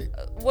power, right?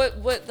 what.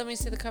 Let me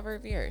see the cover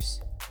of yours.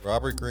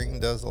 Robert Greene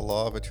does the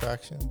law of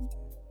attraction.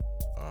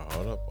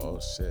 Hold up. Oh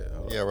shit.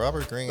 Hold up. Yeah,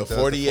 Robert Greene The does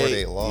 48, the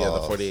 48 laws. Yeah,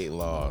 the 48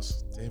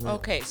 laws. Damn it.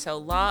 Okay, so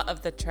Law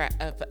of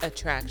of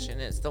Attraction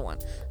is the one.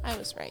 I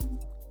was right.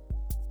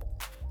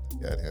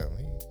 Got him.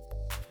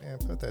 Man,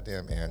 put that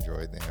damn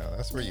Android down.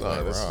 That's where you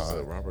went this is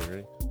wrong. Robert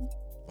Greene.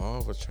 Law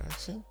of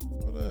Attraction?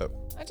 What up?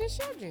 I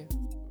just showed you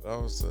That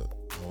was the.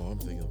 Oh, I'm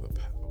thinking of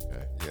the.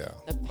 Okay. Yeah.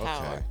 the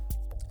power.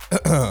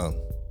 Okay.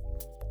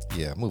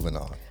 Yeah, moving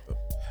on.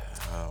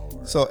 Power.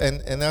 So,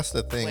 and that's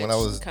the thing. Which When I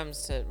was,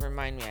 comes to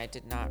remind me, I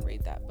did not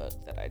read that book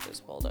that I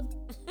just pulled up.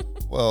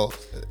 well,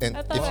 and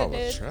I thought Law I of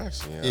did.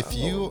 Attraction. Yeah, if I don't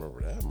you-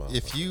 remember that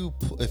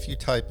motherfucker. if you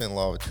type in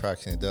law of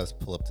attraction, it does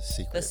pull up the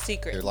secret. The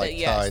Secret. They're like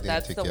yes, tied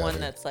that's in the together. one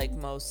that's like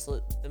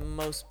the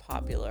most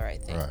popular. I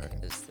think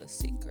Right. is The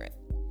Secret.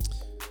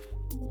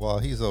 While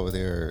he's over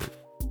there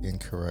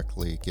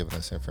incorrectly giving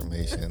us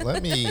information,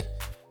 let me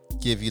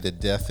give you the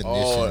definition.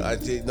 Oh, I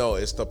did. No,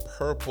 it's the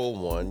purple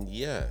one.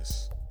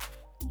 Yes.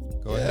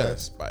 Go ahead.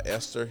 Yes, by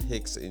Esther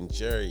Hicks and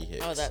Jerry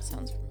Hicks. Oh, that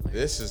sounds familiar.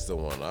 This is the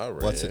one I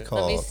read. What's it Let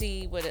called? me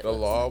see what it The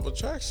looks Law like. of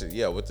Attraction.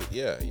 Yeah, with the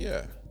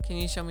yeah. Can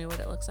you show me what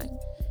it looks like?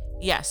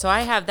 Yeah, so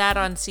I have that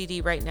on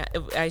CD right now.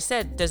 I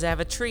said, does it have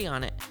a tree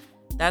on it?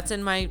 That's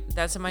in my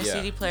Yeah.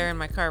 CD player in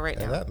my car right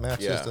And now. that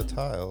matches Yeah. the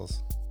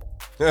tiles.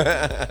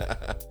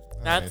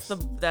 That's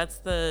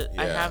the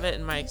I Yeah. have it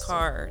in my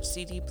car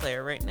CD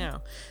player right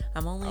now.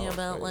 I'm only Oh,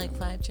 about okay. like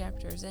 5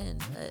 chapters in,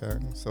 but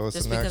Okay, so it's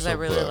just an because I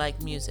actual really book.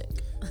 like music.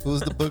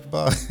 Who's the book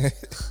by?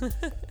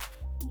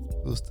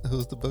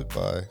 Who's the book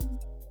by?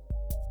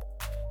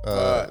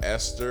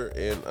 Esther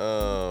and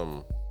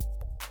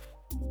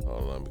hold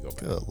on, let me go back.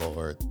 Good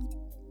Lord.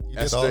 You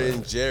did all Esther that.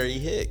 and Jerry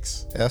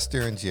Hicks.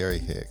 Esther and Jerry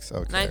Hicks.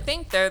 Okay. And I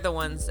think they're the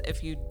ones,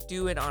 if you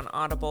do it on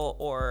Audible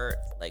or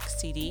like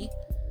CD,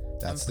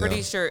 That's I'm pretty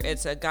them sure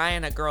it's a guy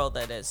and a girl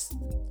that is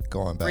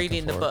going back reading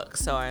and the forth. book.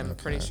 So I'm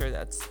pretty Okay. sure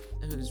that's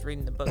who's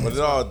reading the book. But as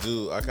it well. all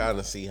do. I kind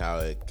of see how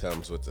it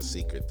comes with the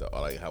secret, though.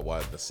 Like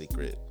why the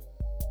secret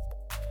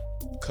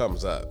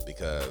comes up,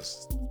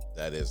 because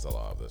that is the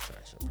law of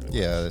attraction. Pretty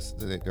Yeah, much.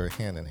 they're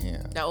hand in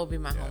hand. That will be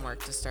my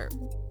homework to start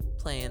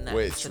playing that.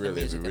 Which to the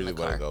really, if you music in really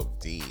the want to car. go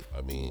deep,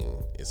 I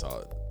mean, it's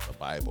all the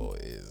Bible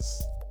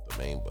is the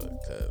main book,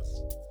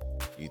 because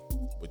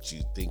what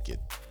you think it,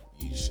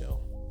 you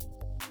shall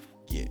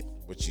get.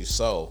 What you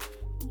sow,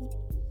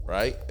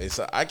 right? It's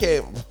I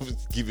can't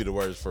give you the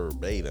words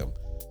verbatim,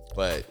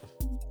 but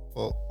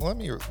Well, let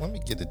me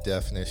get a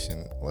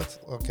definition.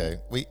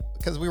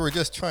 Because we were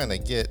just trying to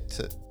get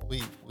to we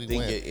think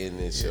went it and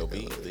it shall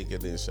be. Think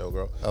it and it shall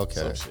grow.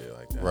 Okay. Some shit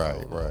like that. I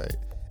right, don't know. right.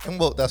 And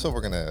well, that's what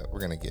we're gonna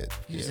get.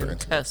 Using We're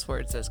cuss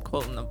words as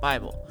quoting the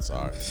Bible.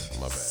 Sorry,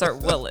 my bad. Sir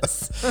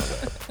Willis.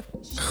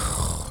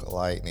 gonna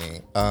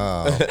lightning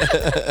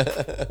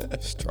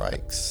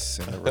strikes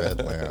in the Red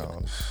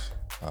Lounge.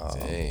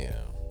 Damn.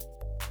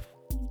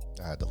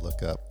 I had to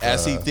look up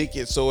As he think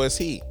it, so is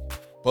he.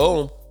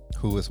 Boom.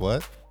 who is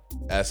what.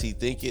 As he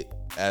think it,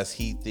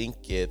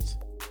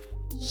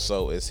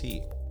 so is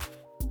he.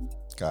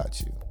 Got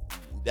you.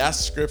 That's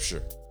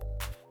scripture.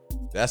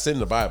 That's in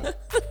the Bible.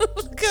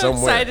 Look how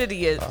Somewhere. excited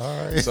he is.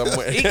 All right.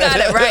 Somewhere. He got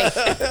it right.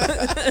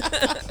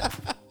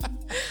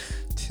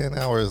 10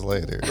 hours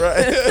later.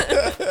 Right.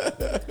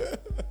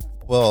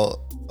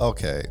 Well,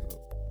 okay.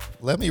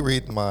 Let me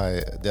read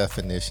my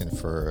definition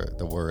for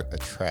the word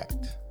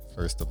attract,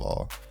 first of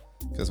all,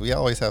 because we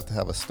always have to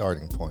have a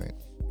starting point.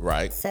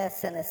 Right.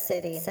 Success in a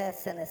city.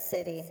 Success in a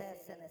city.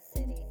 Success in a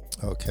city.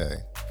 Okay.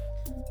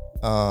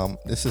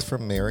 This is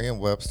from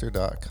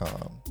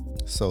Merriam-Webster.com.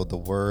 So the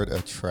word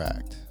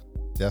attract,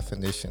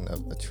 definition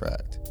of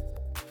attract.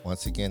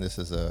 Once again, this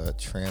is a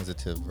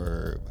transitive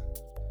verb.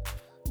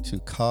 To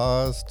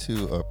cause,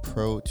 to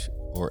approach,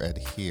 or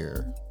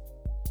adhere.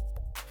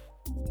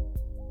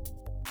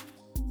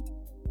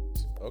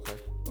 Okay.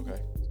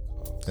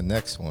 The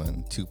next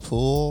one, to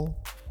pull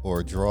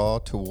or draw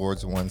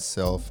towards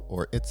oneself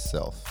or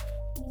itself.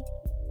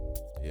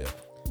 Yeah.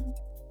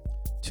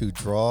 To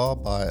draw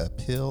by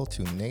appeal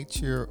to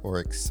nature or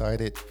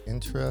excited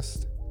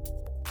interest,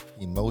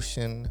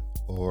 emotion,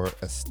 or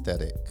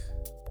aesthetic.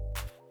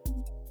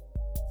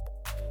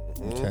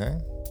 Okay.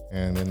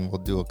 And then we'll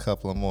do a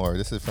couple of more.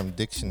 This is from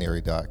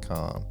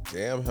dictionary.com.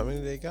 Damn, how many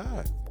they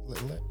got?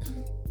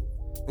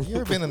 You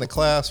ever been in the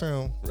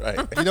classroom? Right.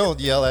 You don't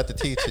yell at the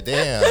teacher,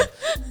 damn.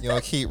 You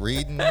want to keep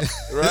reading?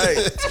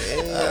 Right.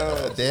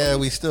 Damn. Dad,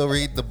 we still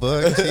read the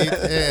book.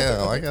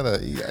 Damn, I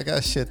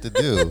got shit to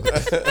do.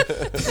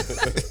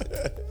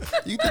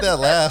 You did that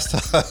last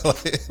time.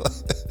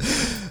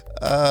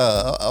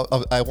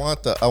 I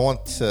want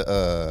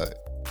to.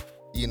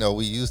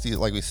 We use these,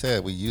 like we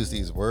said, we use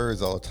these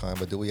words all the time,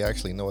 but do we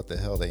actually know what the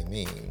hell they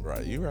mean?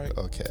 Right. You right.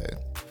 Okay.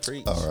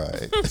 Preach. All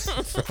right.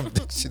 From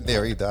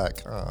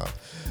dictionary.com.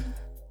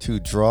 To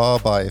draw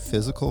by a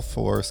physical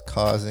force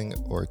causing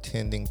or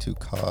tending to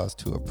cause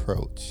to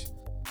approach,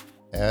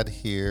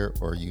 adhere,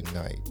 or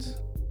unite.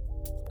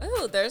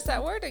 Oh, there's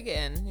that word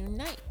again.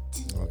 Unite.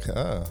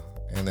 Okay.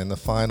 And then the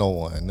final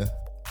one.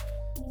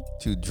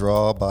 To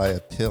draw by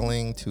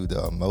appealing to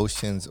the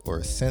emotions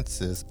or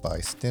senses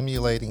by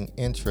stimulating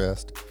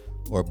interest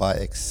or by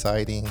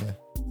exciting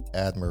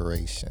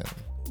admiration.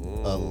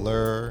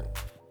 Allure,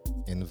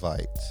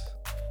 invite.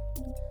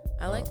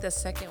 I like the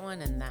second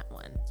one and that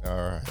one.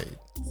 All right.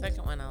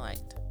 Second one I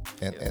liked.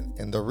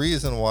 And the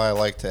reason why I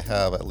like to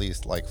have at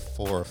least like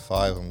 4 or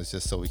 5 of them is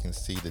just so we can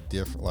see the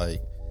different,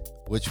 like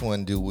which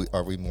one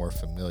are we more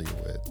familiar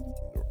with?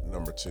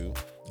 Number 2.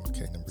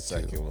 Okay, number 2.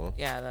 Second one.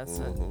 Yeah, that's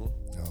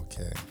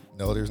Okay.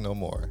 No, there's no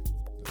more.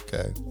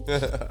 Okay.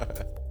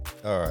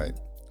 All right.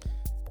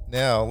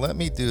 Now let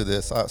me do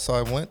this. So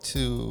I went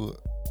to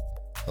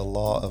the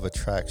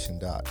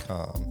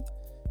lawofattraction.com,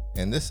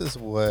 and this is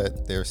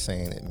what they're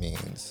saying it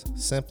means.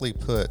 Simply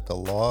put, the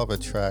law of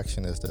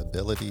attraction is the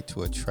ability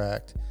to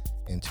attract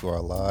into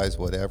our lives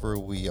whatever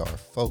we are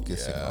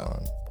focusing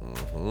on.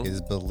 It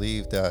is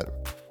believed that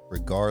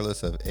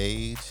regardless of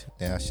age,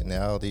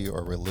 nationality,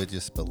 or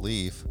religious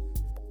belief,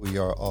 we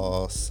are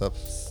all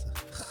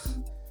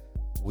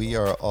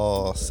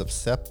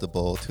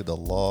susceptible to the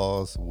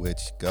laws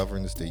which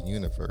governs the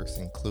universe,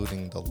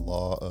 including the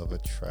law of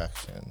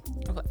attraction.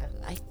 Oh, I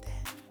like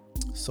that.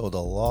 So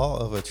the law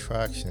of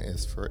attraction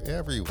is for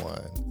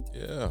everyone,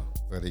 Yeah.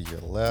 whether you're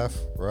left,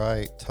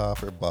 right,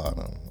 top, or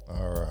bottom.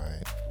 All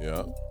right.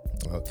 Yeah.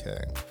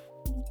 Okay.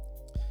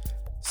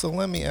 So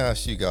let me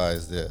ask you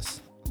guys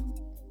this,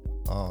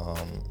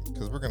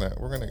 because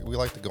we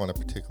like to go in a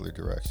particular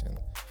direction.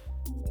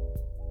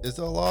 Is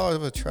the law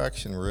of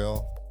attraction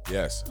real?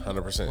 Yes.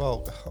 100%.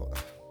 Well,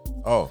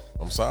 Oh,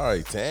 I'm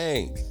sorry.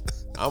 Dang.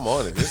 I'm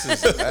on it. This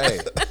is hey.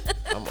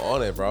 I'm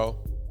on it, bro.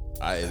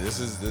 This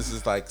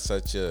is like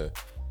such a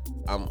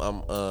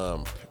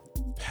I'm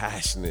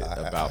passionate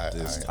about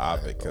this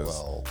topic because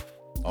well,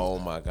 oh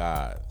my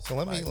God. so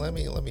let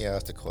me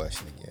ask the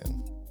question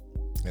again,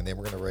 and then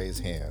we're gonna raise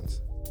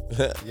hands.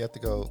 You have to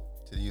go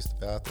to use the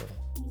bathroom.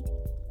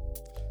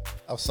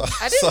 I'm sorry.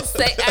 I didn't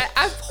say.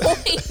 I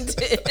pointed.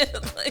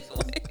 Like,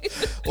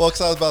 wait. Well,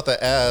 because I was about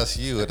to ask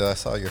you, and I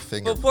saw your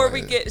finger. Before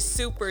we pointed. get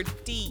super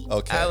deep,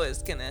 Okay. I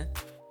was gonna.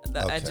 I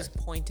Okay. just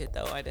pointed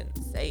though. I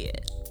didn't say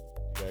it.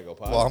 You gotta go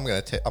potty. Well, I'm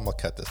gonna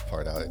cut this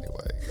part out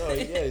anyway. No,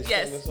 yeah,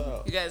 Yes,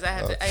 you guys. I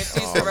have to use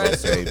Oh, the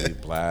restroom. baby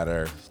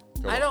bladder.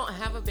 Come I on. don't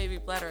have a baby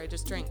bladder. I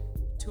just drank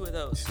 2 of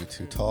those.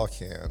 Two tall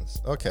cans.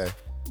 Okay.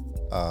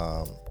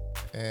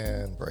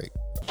 And break.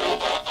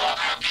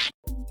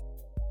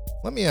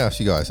 Let me ask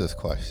you guys this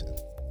question.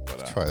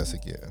 Let's try this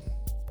again.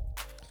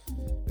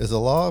 Is the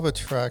law of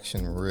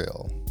attraction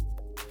real?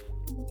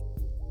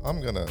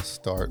 I'm gonna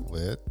start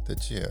with the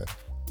gin.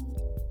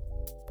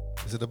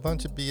 Is it a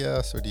bunch of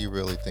BS, or do you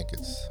really think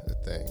it's a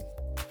thing?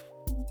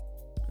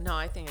 No,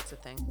 I think it's a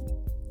thing.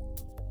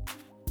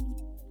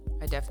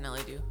 I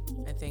definitely do.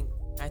 I think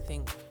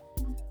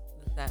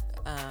that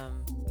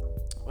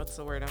what's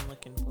the word I'm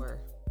looking for?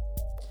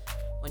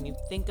 When you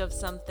think of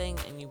something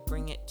and you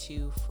bring it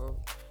to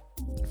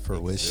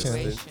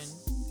Fruition.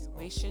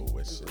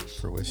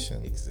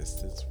 Fruition.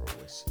 Existence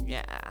fruition.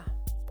 Yeah.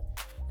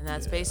 And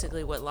that's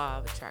basically what law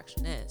of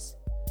attraction is.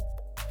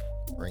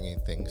 Bringing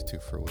things to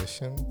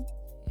fruition.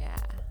 Yeah.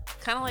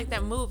 Kind of like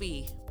that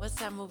movie. What's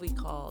that movie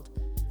called?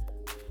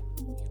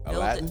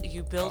 Aladdin?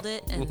 You build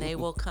it and they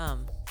will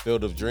come.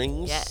 Field of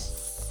Dreams.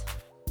 Yes.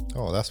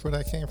 Oh, that's where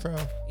that came from?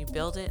 You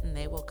build it and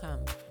they will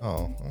come.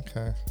 Oh,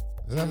 okay.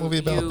 Is that movie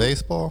about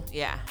baseball?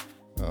 Yeah.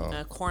 Oh. In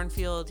a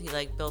cornfield, he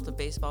like built a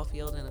baseball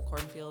field in a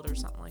cornfield or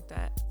something like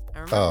that. I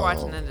remember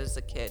watching it as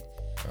a kid.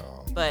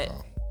 Oh, But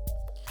oh.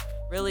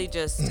 really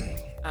just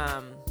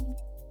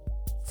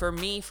for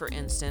me, for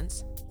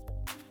instance,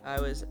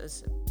 I've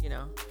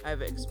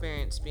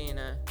experienced being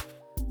a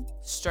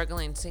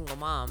struggling single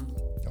mom.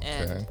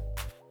 And Okay.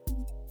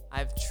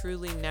 I've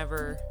truly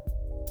never,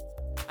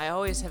 I've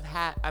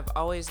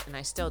always, and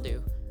I still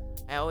do,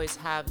 I always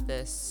have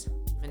this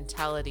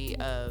mentality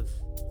of,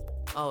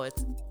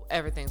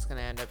 everything's going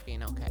to end up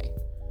being okay.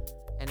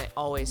 And it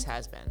always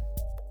has been.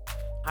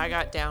 I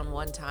got down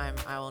one time,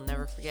 I will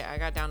never forget, I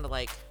got down to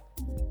I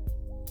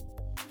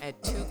had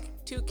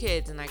two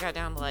kids, and I got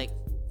down to it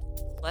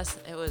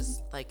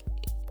was like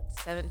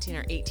 $17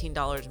 or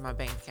 $18 in my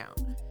bank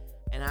account.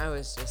 And I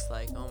was just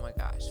like, oh my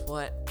gosh,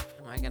 what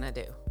am I going to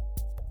do?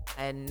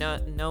 I had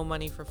no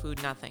money for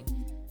food, nothing.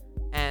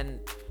 And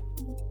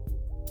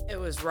it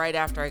was right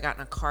after I got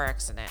in a car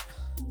accident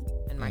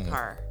in my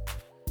car.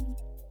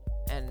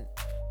 And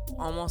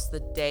almost the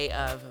day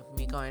of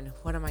me going,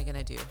 what am I going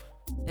to do?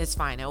 It's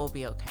fine. It will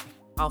be okay.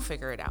 I'll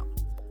figure it out.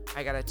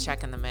 I got a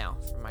check in the mail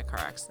from my car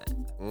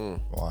accident.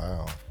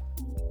 Wow.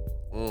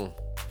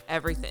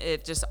 Everything,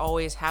 it just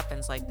always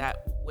happens like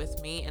that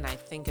with me. And I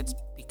think it's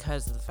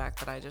because of the fact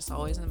that I just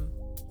always am,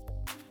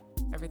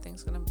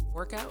 everything's going to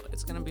work out.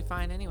 It's going to be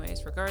fine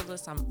anyways.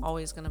 Regardless, I'm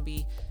always going to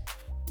be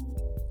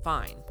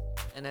fine.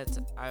 And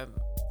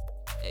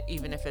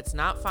even if it's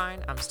not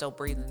fine, I'm still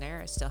breathing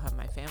air. I still have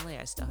my family.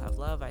 I still have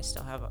love. I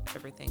still have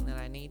everything that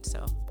I need.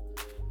 So,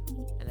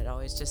 and it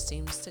always just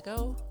seems to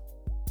go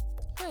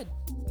good.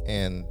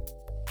 And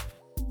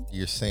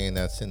you're saying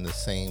that's in the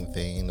same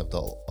vein of the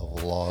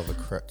law of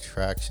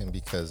attraction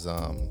because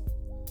I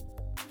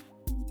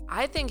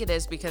think it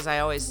is because I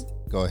always,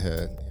 go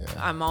ahead. Yeah.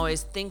 I'm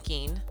always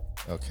thinking,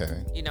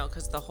 Okay.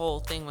 because the whole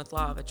thing with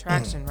law of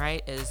attraction,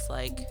 right, is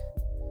like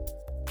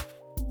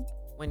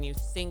when you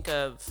think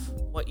of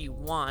what you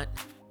want,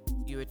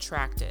 you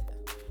attract it.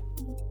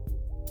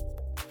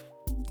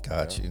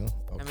 Got you.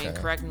 Okay. I mean,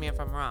 correct me if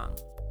I'm wrong,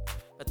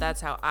 but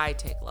that's how I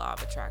take law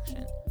of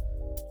attraction.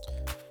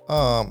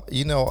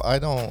 I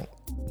don't.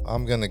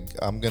 I'm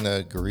gonna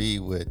agree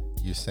with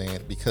you saying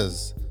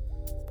because.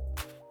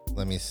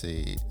 Let me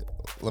see.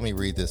 Let me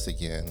read this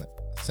again.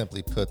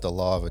 Simply put, the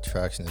law of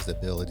attraction is the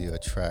ability to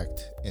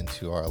attract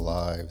into our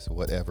lives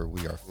whatever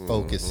we are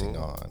focusing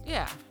on.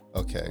 Yeah.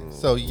 Okay.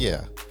 So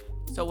yeah.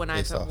 So when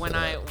Based off of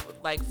that.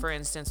 like for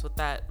instance with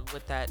that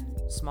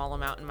small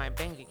amount in my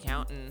bank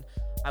account, and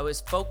I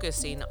was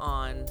focusing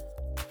on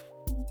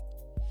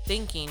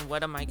thinking,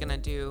 what am I gonna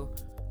do?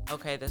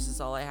 Okay, this is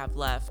all I have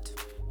left.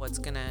 What's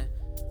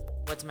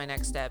my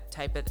next step?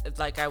 Type it,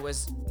 like I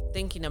was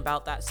thinking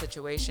about that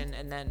situation,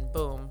 and then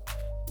boom,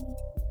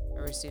 I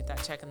received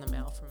that check in the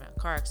mail from a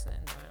car accident,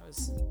 and I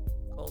was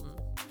golden.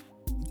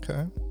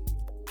 Okay.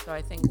 So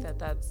I think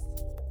that's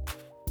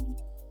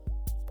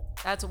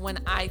That's when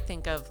I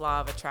think of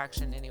law of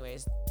attraction,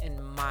 anyways,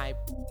 in my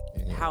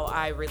how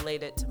I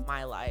relate it to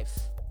my life.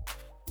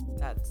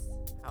 That's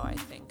how I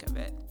think of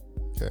it.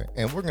 Okay,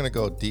 and we're gonna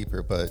go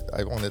deeper, but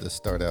I wanted to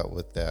start out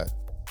with that.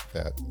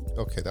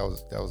 Okay, that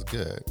was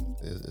good.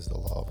 Is the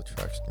law of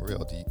attraction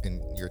real? Do you,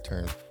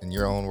 in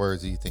your own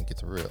words, do you think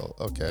it's real?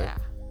 Okay. Yeah.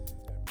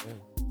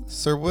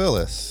 Sir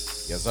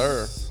Willis. Yes,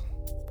 sir.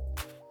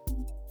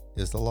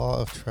 Is the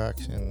law of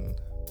attraction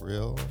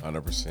real,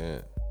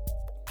 100%.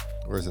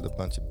 or is it a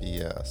bunch of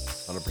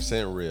BS?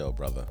 100% real,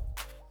 brother.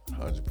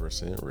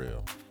 100%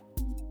 real.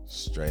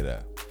 Straight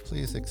up.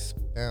 Please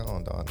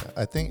expound on that.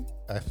 I think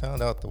I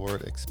found out the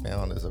word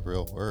expound is a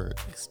real word.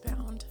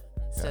 Expound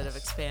instead of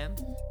Yes.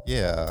 expand.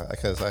 Yeah,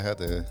 because I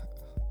think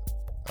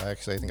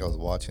I was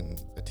watching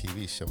a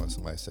TV show and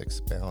somebody said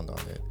expound on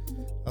it.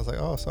 I was like,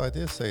 oh, so I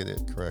did say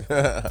that correct.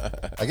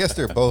 I guess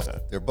they're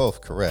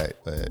both correct,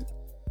 but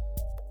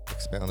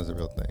expound is a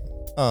real thing.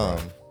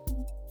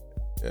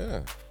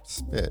 Yeah.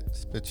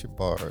 Spit your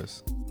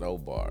bars. No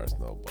bars,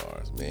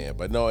 man.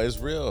 But no, it's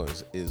real.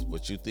 Is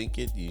what you think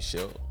it,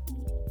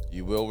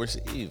 you will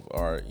receive,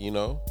 or you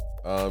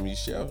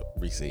shall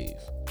receive.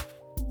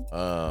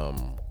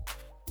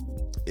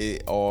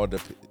 It all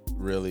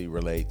really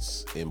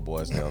relates and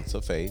boils down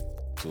to faith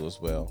too as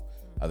well.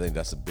 I think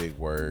that's a big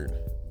word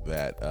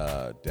that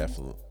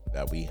definitely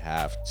that we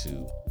have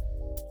to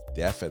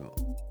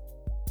definitely.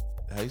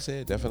 How you say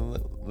it?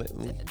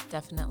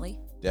 Definitely.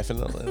 That's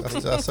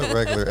a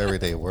regular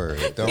everyday word.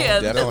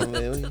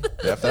 Definitely.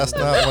 That's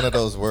not one of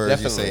those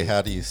words you say. Definitely.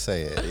 How do you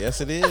say it?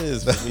 Yes, it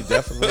is. For me,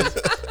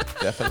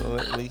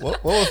 definitely.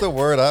 What was the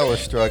word I was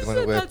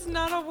struggling with? That's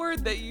not a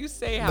word that you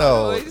say how No. I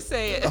always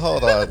say it.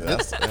 Hold on.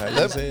 That's how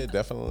you say it.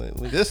 Definitely.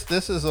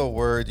 This is a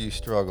word you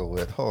struggle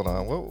with. Hold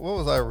on. What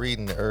was I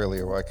reading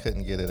earlier where I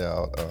couldn't get it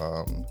out?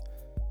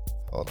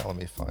 Hold on. Let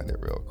me find it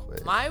real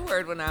quick. My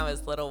word when I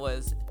was little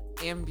was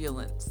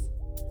ambulance.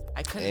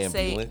 I couldn't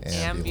say Ambulance.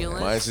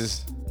 ambulance. Mine's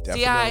just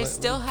definitely. See, I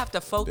still have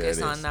to focus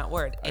There it on is. that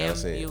word, I gotta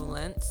say it.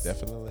 ambulance.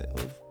 Definitely.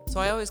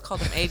 So I always call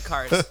them aid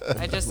cars.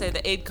 I just say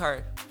the aid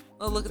car.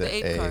 Oh, look at the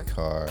aid car.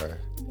 car.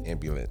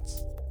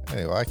 Ambulance.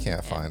 Anyway, I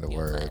can't find the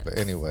word, but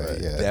anyway,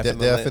 Right. yeah,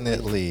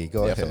 Definitely.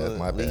 Go ahead.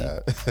 My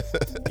bad.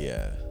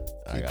 Yeah,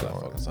 I Keep gotta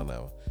going. focus on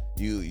that one.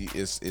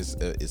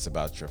 It's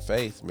about your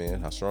faith,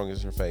 man. How strong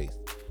is your faith?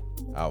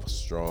 How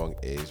strong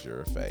is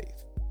your faith?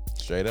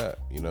 Straight up,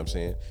 you know what I'm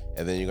saying?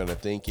 And then you're gonna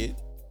think it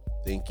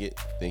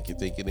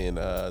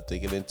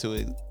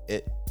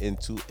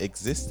into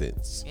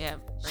existence. Yeah,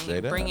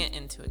 Straight bring up. it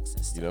into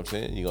existence. You know what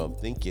I'm saying? You're gonna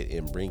think it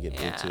and bring it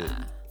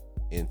Yeah.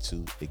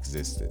 into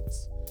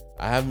existence.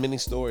 I have many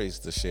stories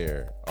to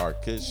share or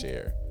could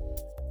share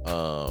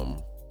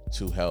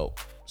to help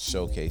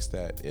showcase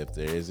that if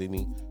there is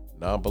any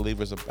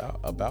non-believers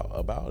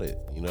about it,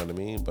 you know what I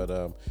mean? But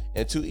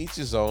and to each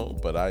his own,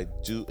 but I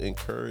do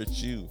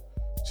encourage you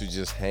to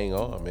just hang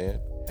on, man.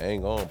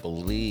 Hang on,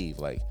 believe,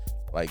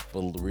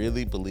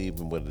 really believe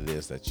in what it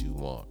is that you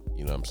want.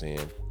 You know what I'm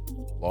saying?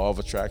 Law of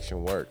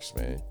attraction works,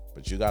 man,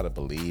 but you got to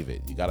believe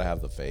it. You got to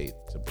have the faith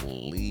to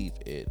believe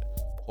it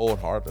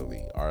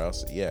wholeheartedly, or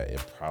else, yeah, it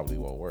probably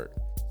won't work.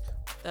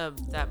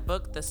 That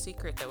book, The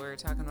Secret, that we were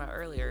talking about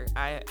earlier,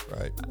 Right.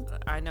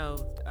 I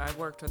know I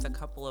worked with a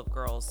couple of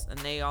girls and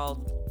they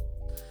all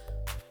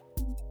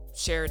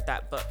shared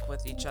that book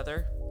with each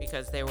other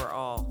because they were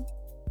all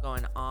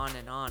going on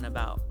and on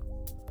about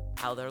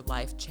how their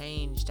life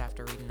changed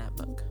after reading that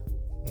book.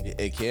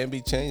 It can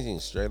be changing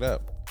straight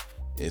up.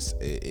 It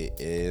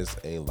is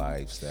a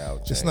lifestyle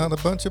change. It's not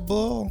a bunch of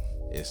bull.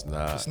 It's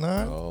not. It's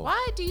not? No.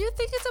 Why do you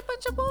think it's a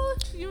bunch of bull?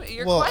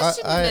 You're Well,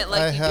 questioning it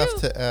like I you have do.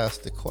 to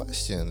ask the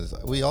questions.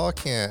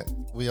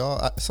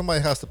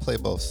 Somebody has to play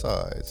both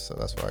sides, so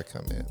that's where I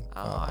come in.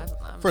 I'm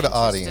For the interested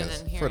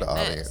audience. in For the hearing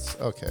audience.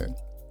 this. Okay.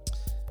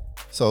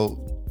 So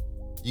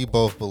you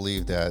both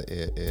believe that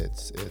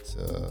it's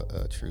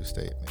a true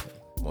statement.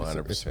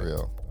 100%. It's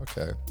real.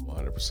 Okay.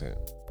 100%.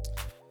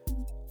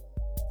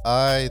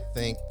 I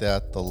think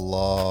that the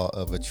law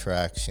of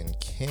attraction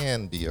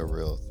can be a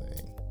real thing.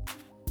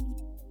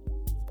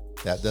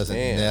 That doesn't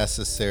Can.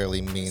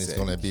 necessarily mean it's Say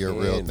going to be a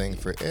real can thing be.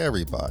 for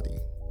everybody.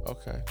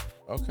 Okay.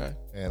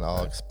 And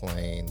I'll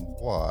explain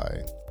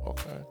why.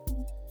 Okay.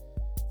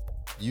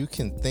 You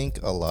can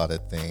think a lot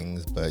of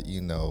things, but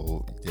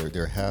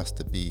there has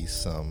to be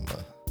some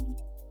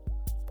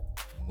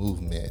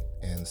movement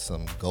and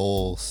some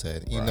goal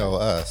set. You know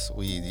us,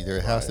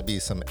 there has to be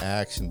some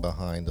action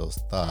behind those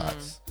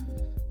thoughts.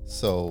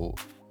 So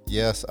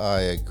yes,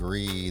 I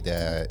agree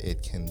that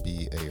it can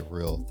be a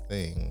real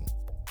thing,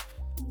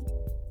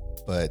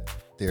 but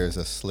there's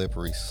a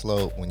slippery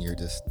slope when you're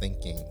just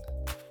thinking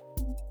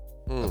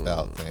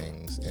about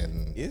things,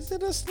 and Is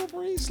it a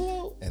slippery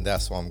slope? and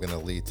that's why I'm going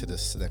to lead to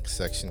this next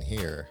section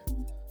here.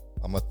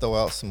 I'm going to throw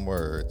out some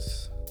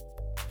words.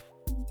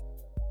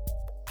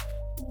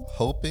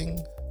 Hoping,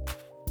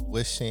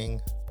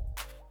 wishing,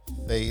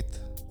 faith,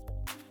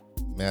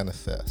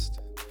 manifest.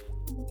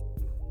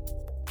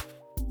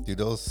 Do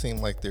those seem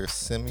like they're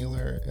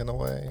similar in a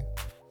way?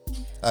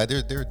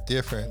 they're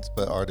different,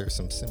 but are there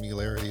some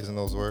similarities in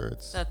those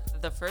words?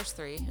 The first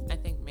three, I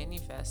think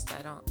manifest.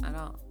 I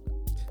don't.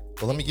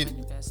 Well, let me give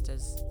manifest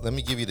is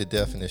you the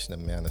definition of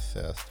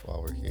manifest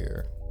while we're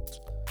here.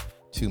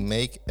 To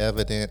make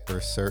evident or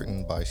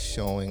certain by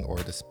showing or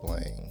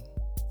displaying.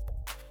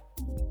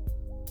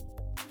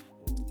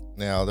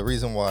 Now, the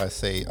reason why I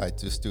say I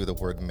just threw the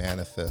word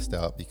manifest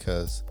out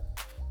because,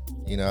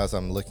 as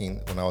I'm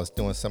looking, when I was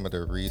doing some of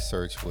the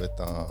research with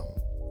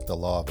the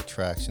law of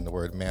attraction, the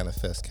word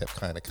manifest kept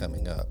kind of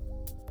coming up.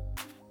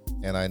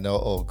 And I know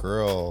old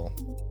girl,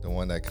 the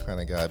one that kind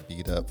of got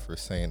beat up for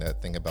saying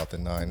that thing about the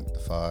 9 to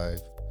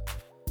 5,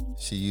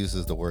 she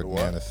uses the word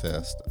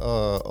manifest.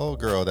 Old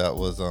girl that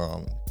was,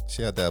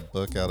 she had that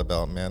book out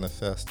about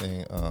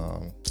manifesting,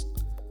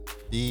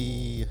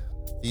 B.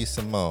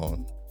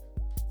 Simone.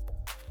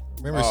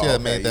 Remember she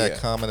had made that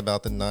comment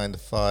about the 9 to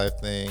 5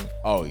 thing?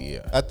 Oh,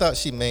 yeah. I thought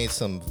she made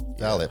some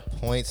valid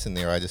points in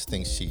there. I just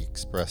think she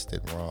expressed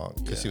it wrong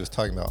because she was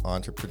talking about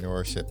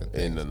entrepreneurship and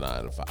things. In the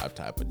 9 to 5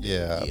 type of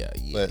deal.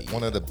 But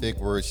one of the big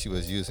words she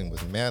was using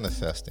was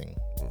manifesting.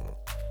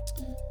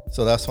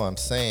 So that's why I'm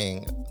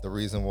saying the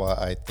reason why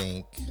I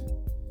think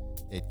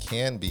it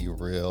can be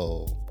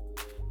real,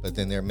 but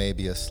then there may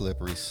be a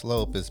slippery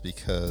slope is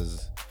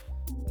because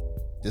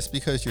just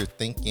because you're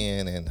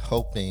thinking and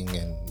hoping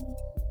and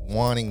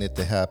wanting it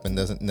to happen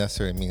doesn't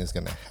necessarily mean it's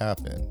going to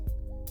happen.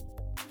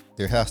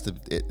 There has to.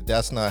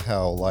 That's not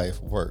how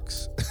life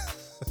works.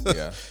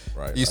 Yeah,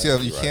 right. You see,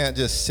 you can't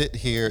just sit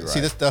here. Right. See,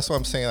 that's what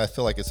I'm saying. I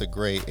feel like it's a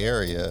gray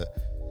area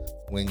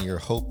when you're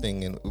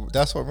hoping, and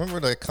that's what.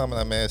 Remember that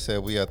comment I made? I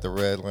said we at the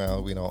Red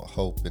Lounge, we don't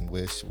hope and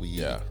wish.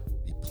 We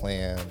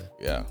plan.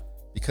 Yeah.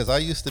 Because I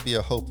used to be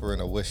a hoper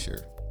and a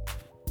wisher,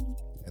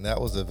 and that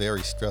was a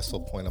very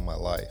stressful point in my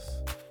life.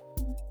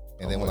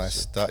 And then when I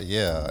stopped,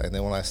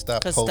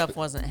 because stuff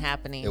wasn't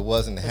happening. It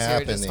wasn't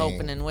happening. You were just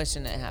hoping and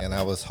wishing it happened. And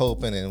I was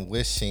hoping and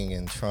wishing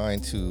and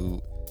trying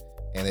to,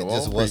 and it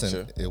just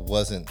wasn't. It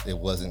wasn't.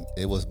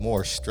 It was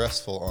more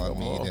stressful on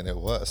me than it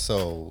was.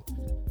 So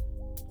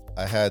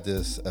I had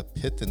this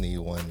epiphany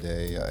one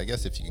day, I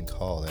guess if you can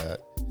call that.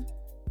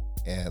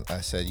 And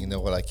I said, you know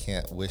what? I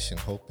can't wish and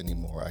hope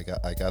anymore. I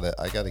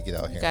gotta get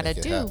out here and make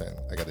it happen.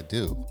 I gotta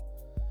do.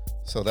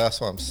 So that's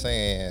what I'm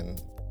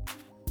saying.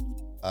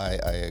 I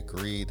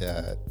agree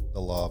that the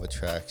law of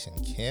attraction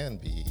can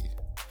be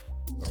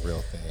a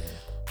real thing.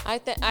 I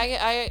kind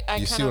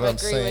of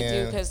agree with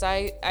you because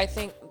I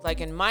think like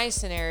in my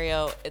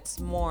scenario, it's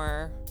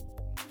more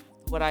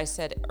what I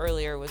said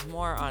earlier was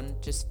more on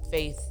just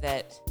faith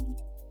that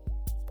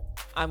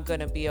I'm going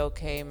to be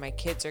okay. My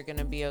kids are going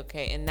to be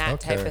okay in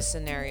that type of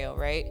scenario.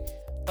 Right.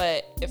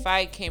 But if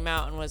I came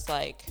out and was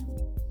like,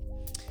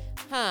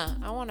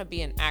 I want to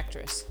be an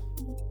actress.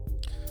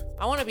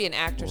 I want to be an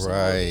actress.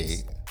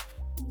 Right.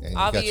 And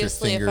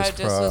obviously, if I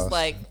just was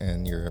like,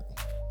 and you're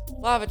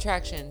law of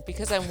attraction,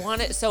 because I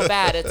want it so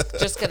bad, it's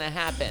just gonna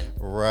happen.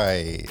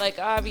 Right. Like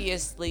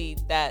obviously,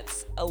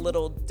 that's a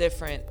little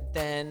different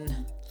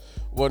than.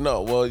 Well,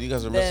 no. Well, you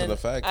guys are missing the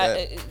fact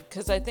that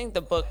because I think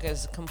the book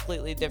is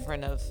completely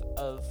different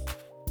of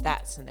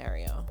that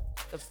scenario.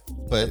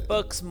 The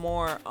book's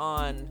more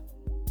on,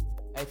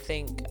 I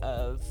think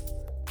of.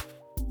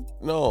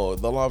 No,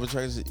 the law of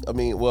attraction. I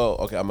mean, well,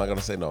 okay. I'm not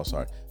gonna say no.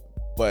 Sorry.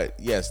 But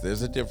yes,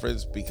 there's a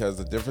difference because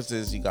the difference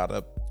is you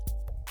gotta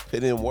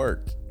put in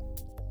work.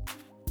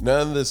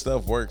 None of this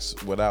stuff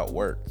works without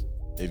work.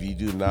 If you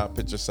do not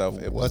put yourself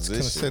in what's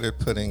position, considered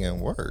putting in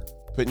work?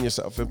 Putting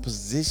yourself in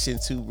position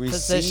to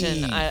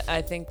receive.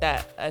 I think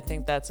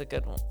that's a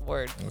good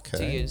word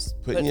to use.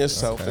 Putting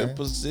yourself in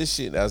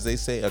position, as they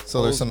say, a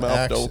closed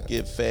mouth don't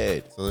get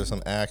fed. So there's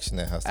some action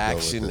that has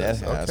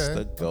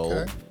to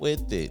go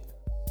with it.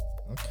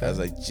 Okay. As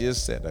I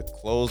just said, a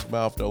closed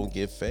mouth don't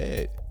get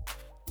fed.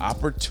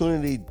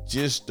 Opportunity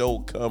just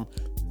don't come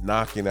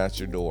knocking at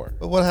your door.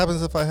 But what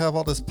happens if I have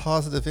all this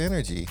positive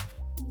energy?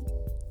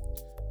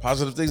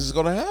 Positive things is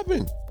going to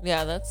happen.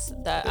 Yeah, that's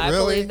that.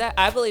 Really?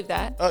 I believe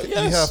that. Yes.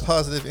 You have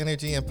positive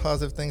energy and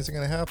positive things are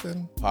going to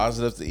happen?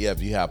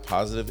 If you have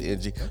positive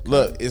energy. Okay.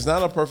 Look, it's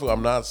not a perfect.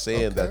 I'm not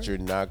saying that you're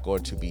not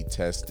going to be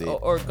tested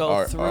or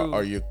go through.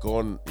 Or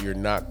you're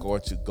not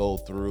going to go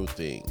through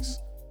things.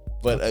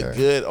 But a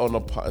good, on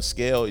a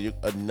scale,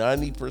 a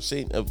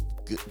 90% of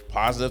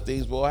positive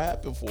things will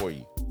happen for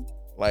you.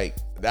 Like,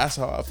 that's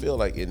how I feel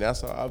like, and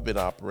that's how I've been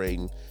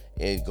operating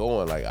and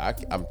going. Like,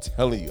 I'm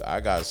telling you,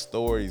 I got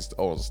stories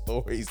on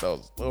stories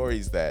on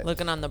stories that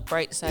looking on the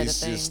bright side of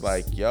things. It's just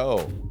like,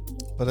 yo,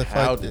 but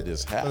how did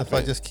this happen? But if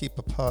I just keep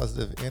a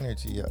positive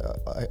energy,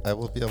 I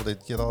will be able to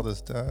get all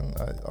this done.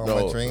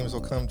 My dreams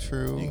will come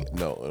true.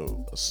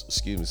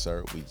 Excuse me,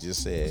 sir. We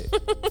just said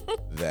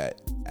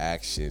that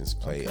actions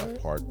play a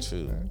part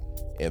too.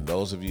 Okay. And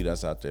those of you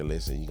that's out there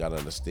listening, you got to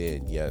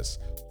understand, yes,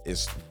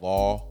 it's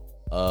law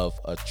of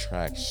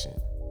attraction.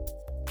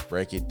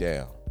 Break it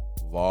down.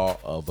 Law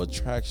of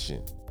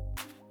attraction.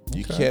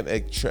 You can't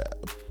attract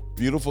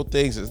beautiful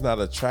things. It's not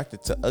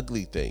attracted to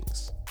ugly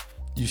things.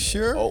 You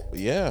sure? Oh,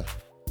 yeah.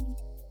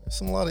 There's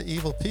a lot of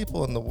evil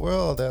people in the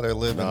world that are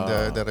living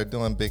there that are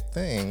doing big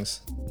things.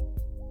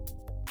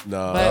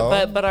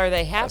 No, But are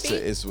they That's happy?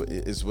 it.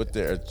 It's what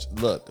they're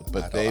look,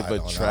 but I they've don't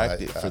know.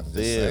 attracted for I'm just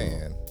them.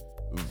 saying.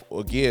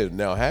 Again,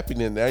 now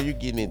happiness. Now you're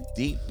getting it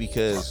deep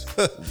because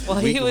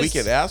Well, we, he we was-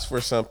 can ask for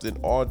something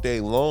all day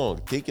long,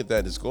 thinking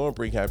that it's going to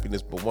bring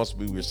happiness. But once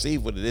we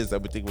receive what it is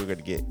that we think we're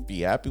going to be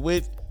happy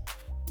with,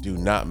 do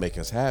not make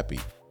us happy.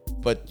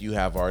 But you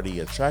have already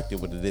attracted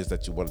what it is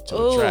that you wanted to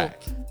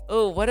attract.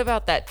 Oh, what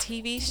about that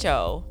TV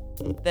show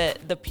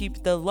that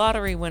the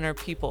lottery winner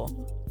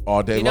people?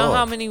 All day You long. know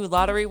how many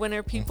lottery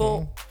winner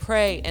people Mm-hmm.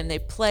 pray and they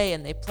play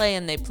and they play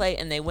and they play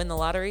and they win the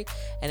lottery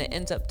and it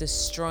ends up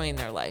destroying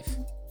their life.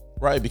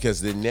 Right,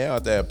 because then now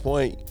at that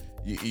point,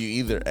 you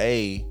either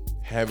A,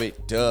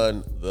 haven't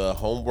done the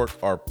homework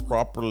or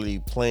properly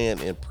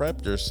planned and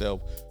prepped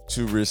yourself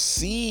to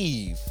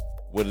receive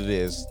what it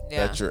is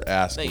Yeah, that you're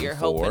asking that you're for,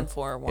 hoping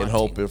for, and wanting.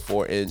 hoping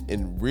for,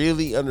 and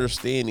really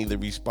understanding the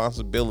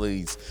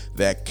responsibilities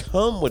that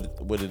come with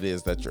what it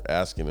is that you're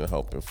asking and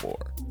hoping for.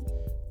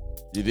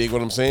 You dig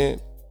what I'm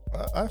saying?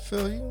 I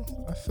feel you.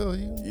 I feel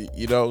you.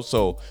 You know,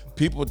 so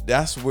people,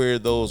 that's where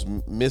those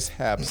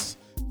mishaps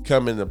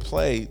come into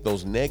play,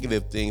 those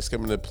negative things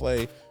come into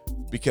play,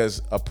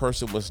 because a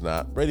person was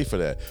not ready for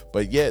that.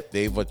 But yet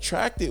they've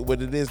attracted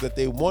what it is that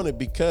they wanted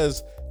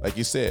because, like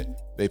you said,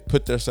 they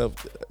put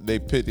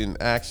in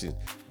action.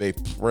 They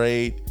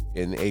prayed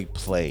and they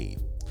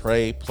played.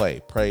 Pray,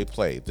 play.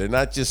 They're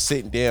not just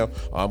sitting down,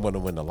 oh, I'm going to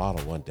win the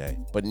lotto one day,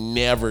 but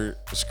never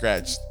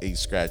scratched a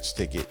scratch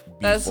ticket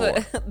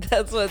before.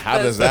 That's what. How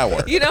does that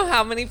work? You know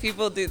how many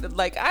people do that?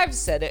 Like I've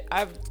said it.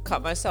 I've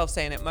caught myself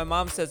saying it. My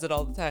mom says it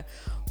all the time.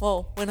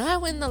 Well, when I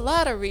win the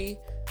lottery,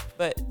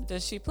 but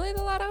does she play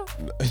the lotto?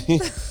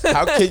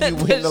 How can you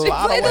win Does the she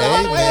lotto play the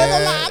without lotto? winning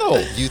the lotto?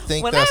 You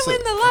think When I that's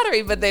win the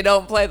lottery, but they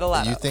don't play the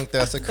lotto. you think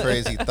that's a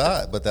crazy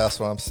thought, but that's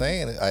what I'm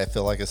saying. I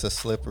feel like it's a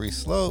slippery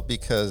slope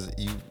because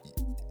you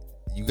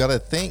got to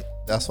think.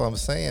 That's what I'm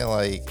saying.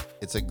 Like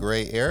it's a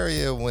gray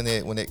area when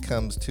it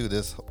comes to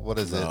this. What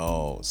is it?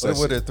 No,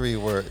 What are 3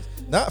 words?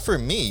 Not for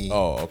me.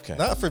 Oh, okay.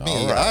 Not for me.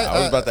 All right. I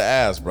was about to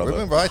ask, brother.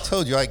 Remember, I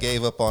told you I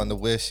gave up on the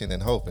wishing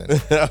and hoping.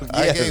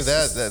 I gave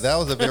that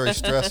was a very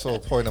stressful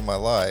point of my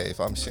life.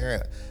 I'm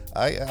sharing.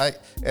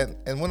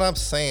 And when I'm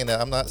saying that,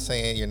 I'm not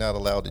saying you're not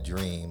allowed to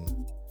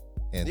dream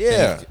and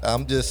think.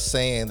 I'm just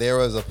saying there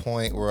was a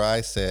point where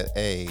I said,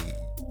 "Hey,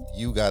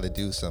 you got to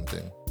do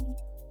something."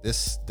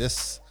 This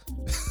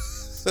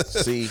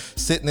See,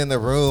 sitting in the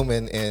room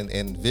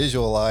and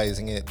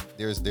visualizing it.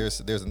 There's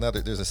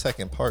a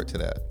second part to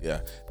that.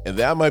 yeah, and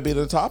that might be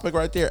the topic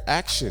right there.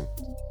 Action.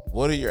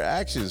 What are your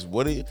actions?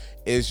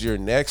 Is your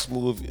next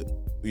move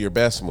your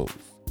best move?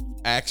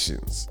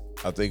 Actions.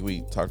 I think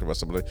we talked about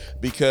something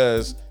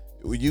because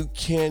you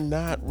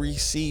cannot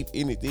receive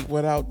anything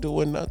without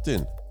doing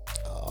nothing.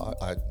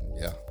 I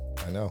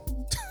know.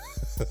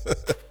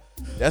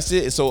 That's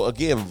it. So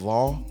again,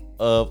 law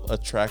of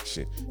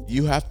attraction.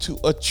 You have to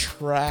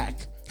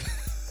attract.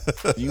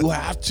 You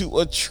have to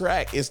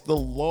attract. It's the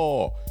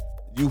law.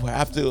 You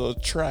have to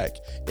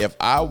attract. If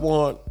I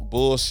want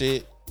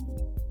bullshit,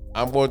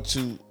 I'm going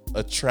to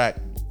attract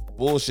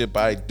bullshit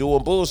by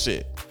doing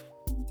bullshit.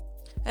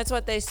 That's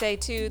what they say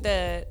too.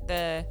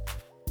 The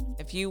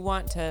if you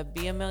want to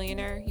be a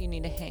millionaire, you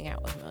need to hang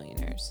out with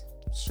millionaires.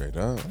 Straight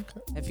up.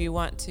 If you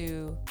want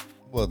to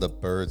Well, the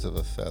birds of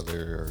a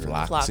feather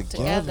flock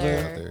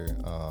together.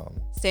 Feather,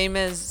 same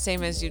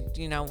as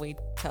you know we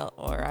tell,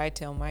 or I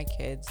tell my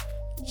kids,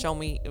 show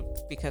me,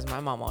 because my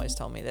mom always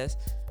told me this,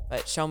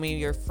 but show me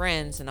your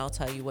friends and I'll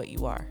tell you what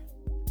you are.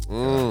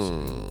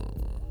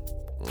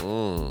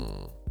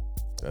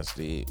 That's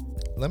deep.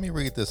 Let me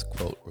read this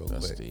quote real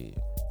That's quick. deep.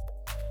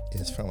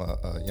 It's from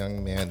a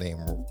young man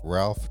named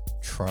Ralph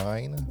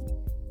Trine.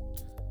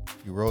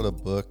 He wrote a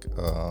book,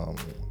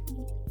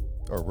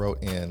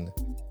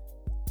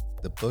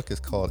 the book is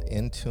called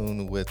In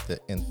Tune with the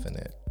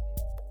Infinite.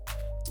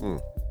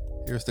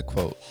 Here's the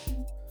quote.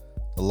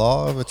 The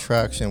law of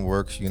attraction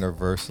works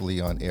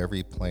universally on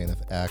every plane of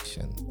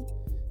action,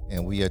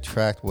 and we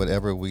attract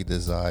whatever we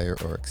desire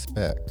or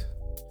expect.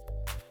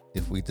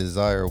 If we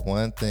desire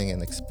one thing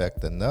and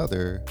expect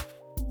another,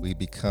 we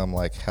become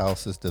like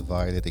houses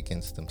divided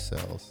against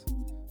themselves,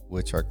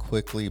 which are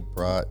quickly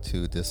brought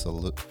to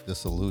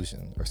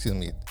desolation.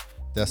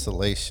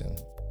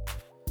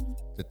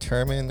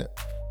 Determine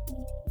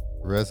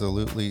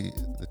resolutely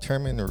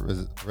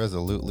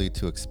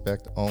to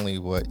expect only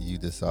what you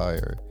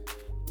desire.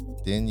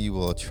 Then you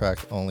will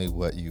attract only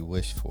what you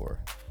wish for.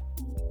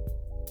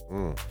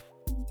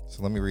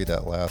 So let me read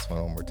that last one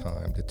more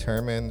time.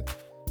 Determine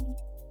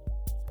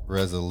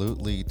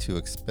resolutely to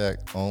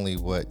expect only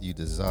what you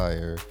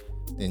desire,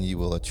 then you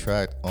will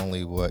attract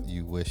only what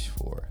you wish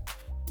for.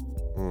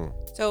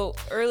 So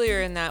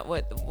earlier in that,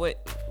 what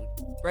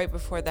right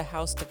before the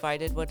house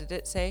divided, what did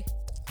it say?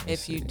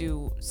 If you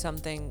do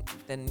something,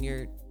 then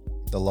you're...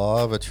 The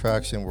law of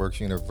attraction works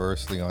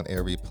universally on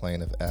every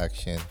plane of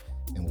action,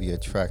 and we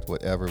attract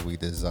whatever we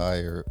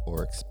desire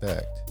or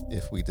expect.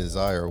 If we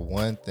desire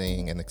one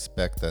thing and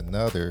expect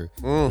another,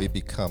 we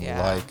become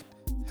Yeah. like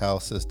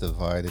houses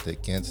divided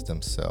against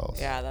themselves.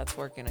 Yeah, that's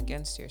working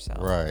against yourself.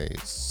 Right.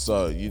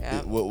 So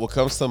Yeah. what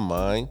comes to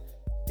mind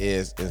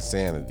is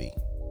insanity.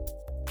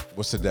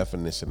 What's the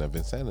definition of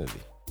insanity?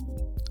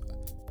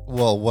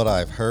 Well, what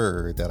I've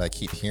heard that I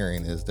keep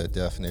hearing is the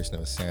definition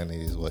of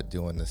insanity is what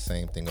doing the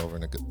same thing over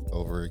and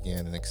over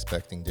again and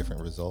expecting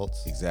different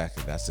results.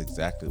 Exactly. That's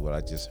exactly what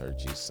I just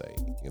heard you say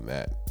in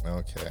that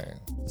Okay.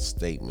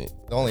 statement.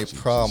 The only that you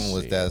problem just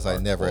with that is I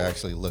shared, never or-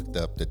 actually looked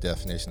up the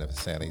definition of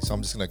insanity, so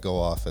I'm just gonna go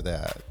off of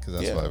that because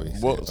that's why we.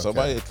 Well, said,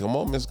 somebody, okay. come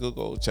on, Miss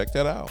Google, check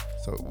that out.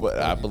 So, But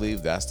I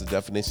believe that's the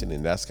definition,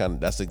 and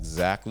that's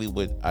exactly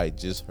what I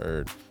just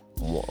heard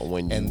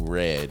when you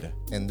read.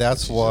 And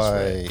that's what you just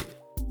why read.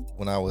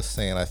 when I was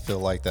saying I feel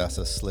like that's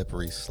a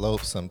slippery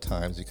slope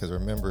sometimes, because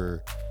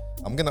remember,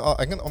 I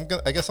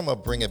guess I'm gonna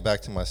bring it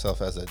back to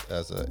myself as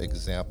a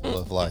example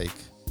of like,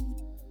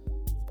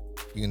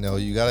 you know,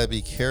 you gotta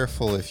be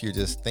careful if you're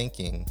just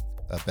thinking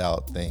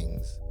about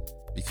things,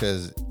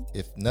 because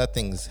if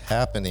nothing's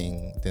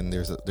happening, then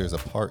there's a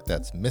part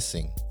that's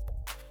missing.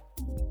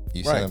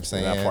 You see what I'm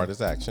saying? And that part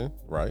is action,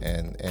 right?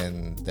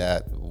 And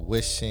that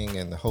wishing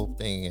and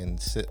hoping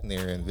and sitting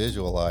there and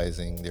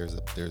visualizing, there's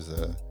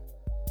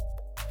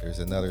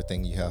another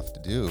thing you have to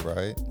do,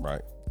 right?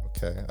 Right.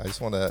 Okay. I just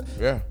want to.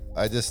 Yeah.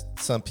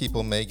 Some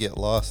people may get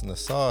lost in the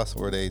sauce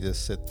where they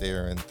just sit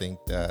there and think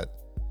that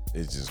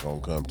It's just gonna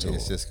come to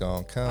it's them. just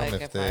gonna come Like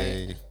if if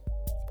they.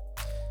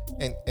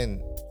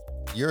 In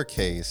your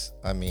case,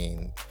 I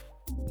mean,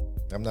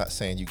 I'm not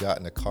saying you got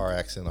in a car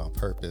accident on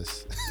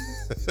purpose.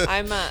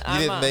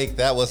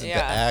 That wasn't the yeah.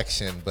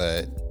 action,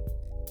 but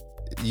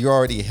you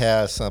already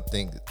had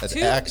something,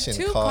 action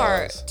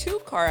cause. Two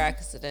car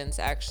accidents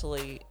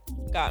actually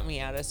got me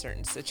out of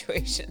certain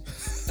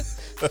situations.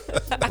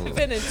 I've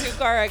been in 2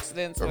 car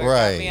accidents where it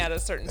got me Right. out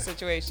of certain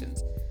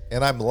situations.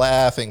 And I'm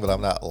laughing, but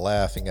I'm not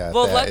laughing at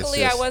Well, that. It's luckily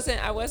just-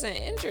 I wasn't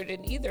injured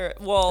in either.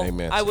 Well,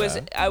 Amen I to was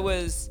that. I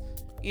was,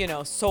 you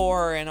know,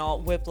 sore and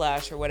all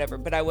whiplash or whatever,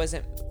 but I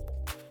wasn't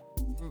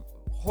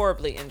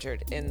horribly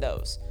injured in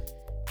those.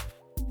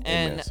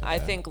 Amen And to I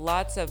that. think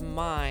lots of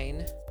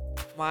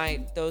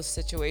those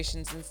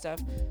situations and stuff,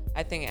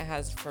 I think it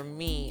has for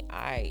me,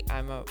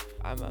 I'm a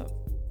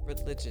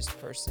religious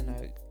person,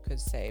 I could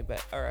say,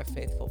 or a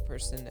faithful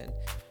person, and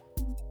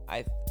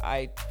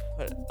I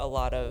put a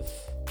lot of,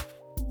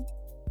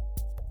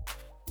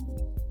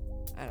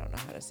 I don't know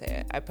how to say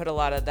it. I put a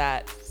lot of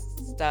that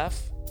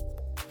stuff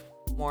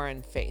more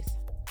in faith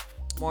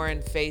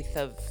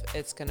of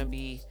it's going to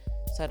be,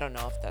 so I don't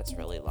know if that's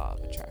really law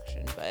of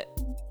attraction, but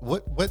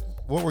What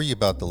were you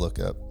about to look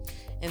up?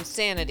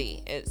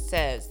 insanity, it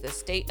says the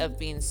state of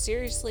being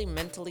seriously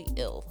mentally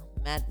ill,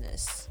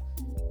 madness,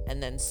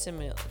 and then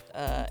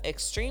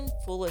extreme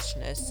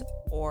foolishness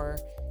or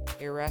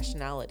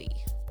irrationality.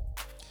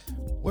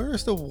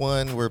 Where's the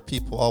one where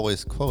people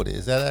always quote it?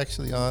 Is that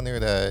actually on there,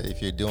 that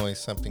if you're doing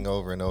something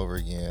over and over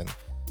again?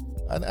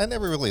 I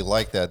never really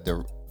liked that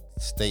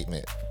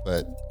statement,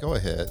 but go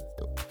ahead.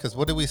 Because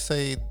what do we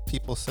say?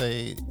 People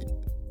say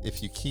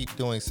if you keep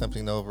doing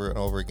something over and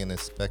over again,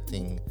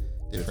 expecting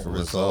different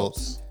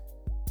results.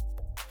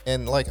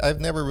 And like,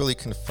 I've never really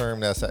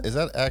confirmed that. Is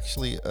that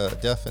actually a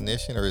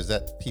definition, or is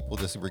that people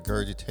just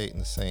regurgitating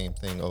the same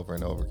thing over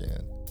and over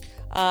again?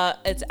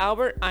 It's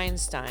Albert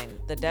Einstein.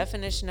 The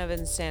definition of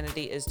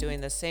insanity is doing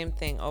the same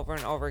thing over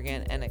and over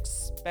again and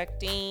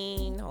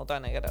expecting. Hold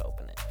on, I gotta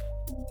open it.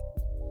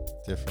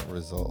 Different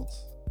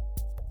results.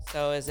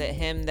 So is it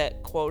him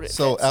that quoted?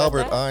 So that said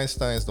Albert that?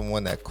 Einstein's the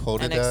one that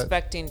quoted and that.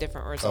 expecting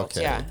different results.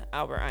 Okay. Yeah,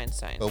 Albert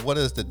Einstein. But what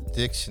is the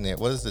dictionary?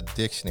 What is the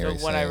dictionary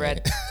So what I saying?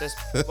 read, just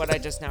what I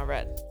just now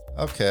read.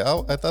 Okay,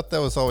 I thought that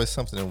was always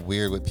something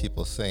weird with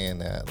people saying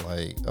that.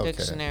 Like, okay,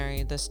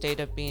 Dictionary: the state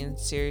of being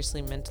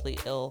seriously mentally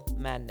ill,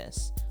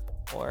 madness,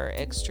 or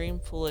extreme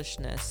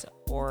foolishness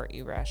or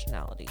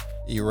irrationality.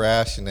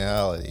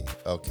 irrationality.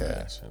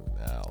 Okay,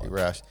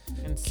 Rationality.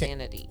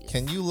 Insanity.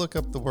 Can you look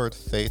up the word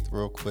faith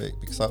real quick?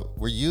 Because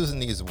we're using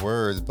these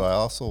words, but I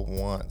also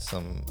want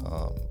some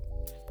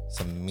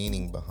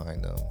meaning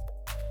behind them.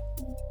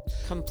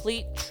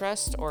 Complete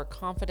trust or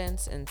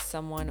confidence in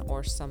someone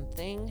or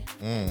something.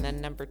 And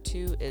then number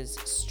 2 is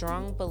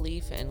strong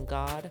belief in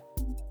God.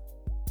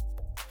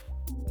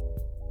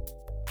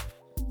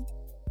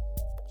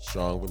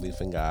 Strong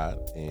belief in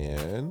God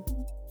and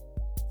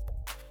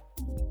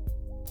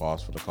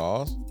pause for the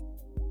cause.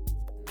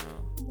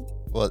 No.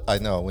 Well, I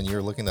know when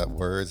you're looking at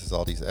words, there's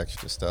all these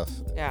extra stuff.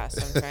 Yeah,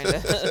 so I'm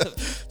trying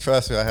to.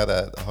 Trust me, I had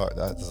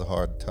that's a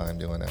hard time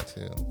doing that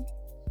too.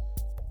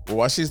 Well,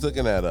 while she's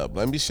looking that up,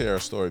 let me share a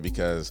story,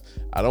 because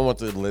I don't want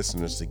the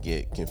listeners to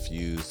get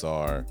confused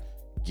or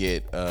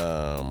get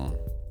the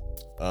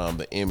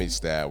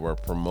image that we're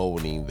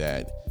promoting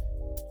that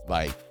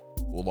like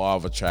law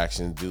of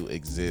attraction do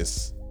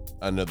exist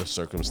under the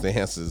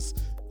circumstances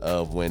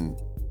of when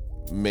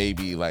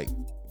maybe like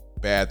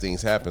bad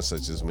things happen,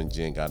 such as when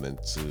Jen got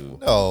into.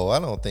 No, I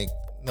don't think.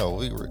 No,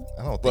 we were.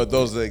 I don't think. But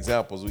those are the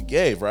examples we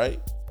gave, right?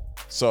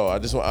 So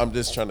I'm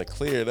just trying to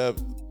clear it up.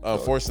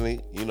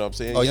 Unfortunately, you know what I'm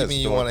saying? Oh, Yes, you mean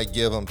you doing want to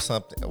give them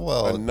something?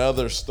 Well,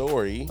 another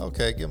story.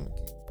 okay,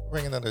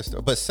 bring another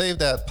story. But save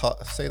that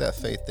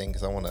faith thing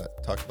because I want to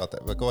talk about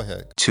that. But go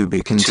ahead. To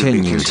be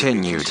continued.